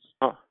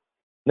 Huh.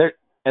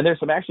 There's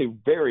some actually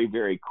very,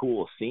 very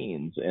cool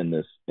scenes in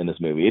this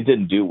movie. It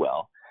didn't do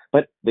well,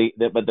 but the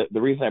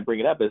reason I bring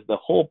it up is the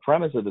whole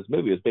premise of this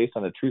movie is based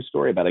on a true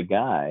story about a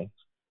guy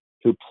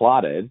who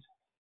plotted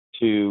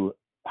to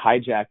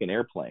hijack an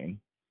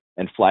airplane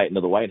and fly it into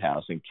the White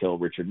House and kill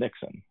Richard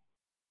Nixon.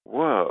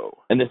 Whoa.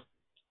 And it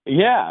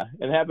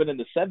happened in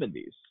the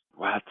 70s.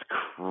 Wow, that's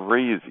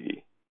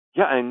crazy.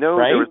 Yeah, I know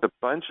right? There was a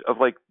bunch of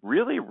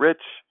really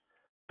rich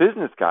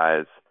business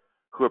guys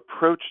who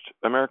approached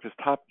America's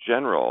top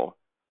general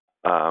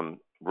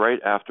right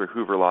after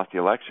Hoover lost the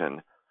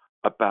election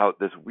about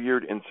this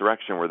weird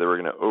insurrection where they were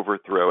going to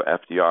overthrow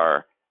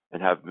FDR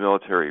and have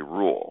military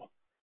rule.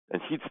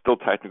 And he'd still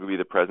technically be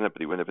the president,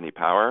 but he wouldn't have any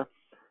power.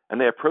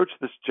 And they approached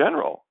this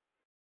general.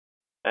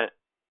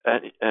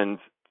 And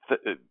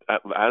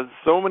as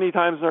so many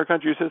times in our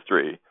country's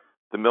history,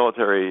 the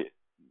military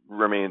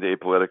remained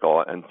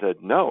apolitical and said,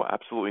 no,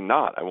 absolutely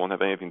not. I won't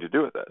have anything to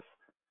do with this.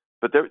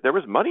 But there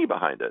was money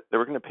behind it. They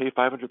were going to pay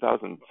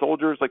 500,000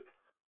 soldiers.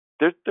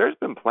 There's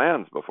been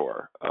plans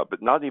before,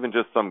 but not even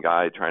just some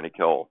guy trying to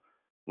kill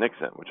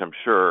Nixon, which I'm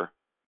sure,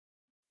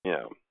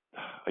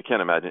 I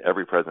can't imagine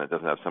every president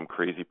doesn't have some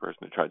crazy person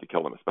who tried to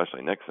kill him,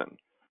 especially Nixon.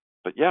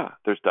 But yeah,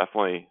 there's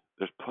plenty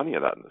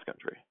of that in this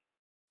country.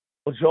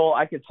 Well, Joel,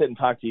 I could sit and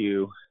talk to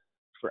you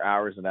for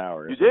hours and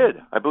hours. You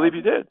did. I believe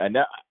you did. I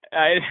know.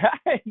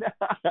 I know.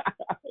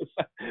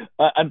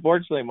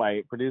 Unfortunately,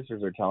 my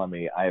producers are telling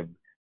me I've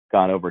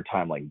gone over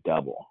time like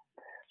double.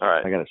 All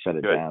right. I got to shut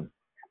it Good. down.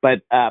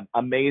 But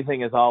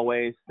amazing as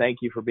always. Thank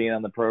you for being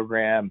on the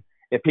program.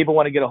 If people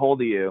want to get a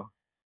hold of you,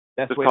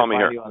 that's the way to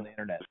find you on the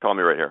internet. Just call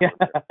me right here.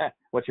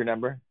 What's your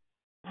number?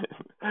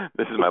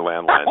 This is my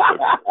landline.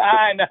 So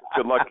I know.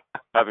 Good luck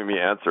having me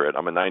answer it.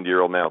 I'm a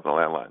 90-year-old man with a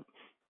landline.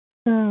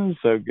 Oh,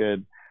 so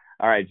good.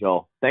 All right,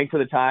 Joel. Thanks for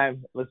the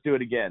time. Let's do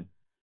it again.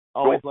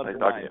 Always love to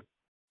talk to you.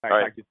 All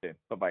right, talk to you soon.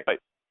 Bye-bye. Bye.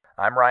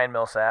 I'm Ryan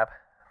Millsap.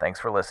 Thanks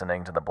for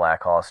listening to the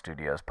Blackhall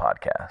Studios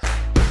podcast.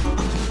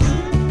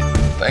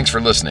 Thanks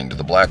for listening to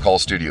the Blackhall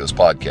Studios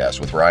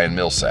podcast with Ryan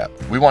Millsap.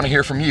 We want to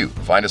hear from you.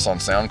 Find us on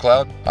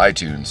SoundCloud,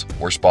 iTunes,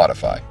 or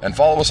Spotify. And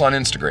follow us on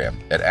Instagram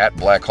at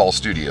 @Blackhall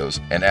Studios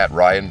and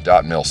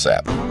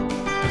 @Ryan.Millsap.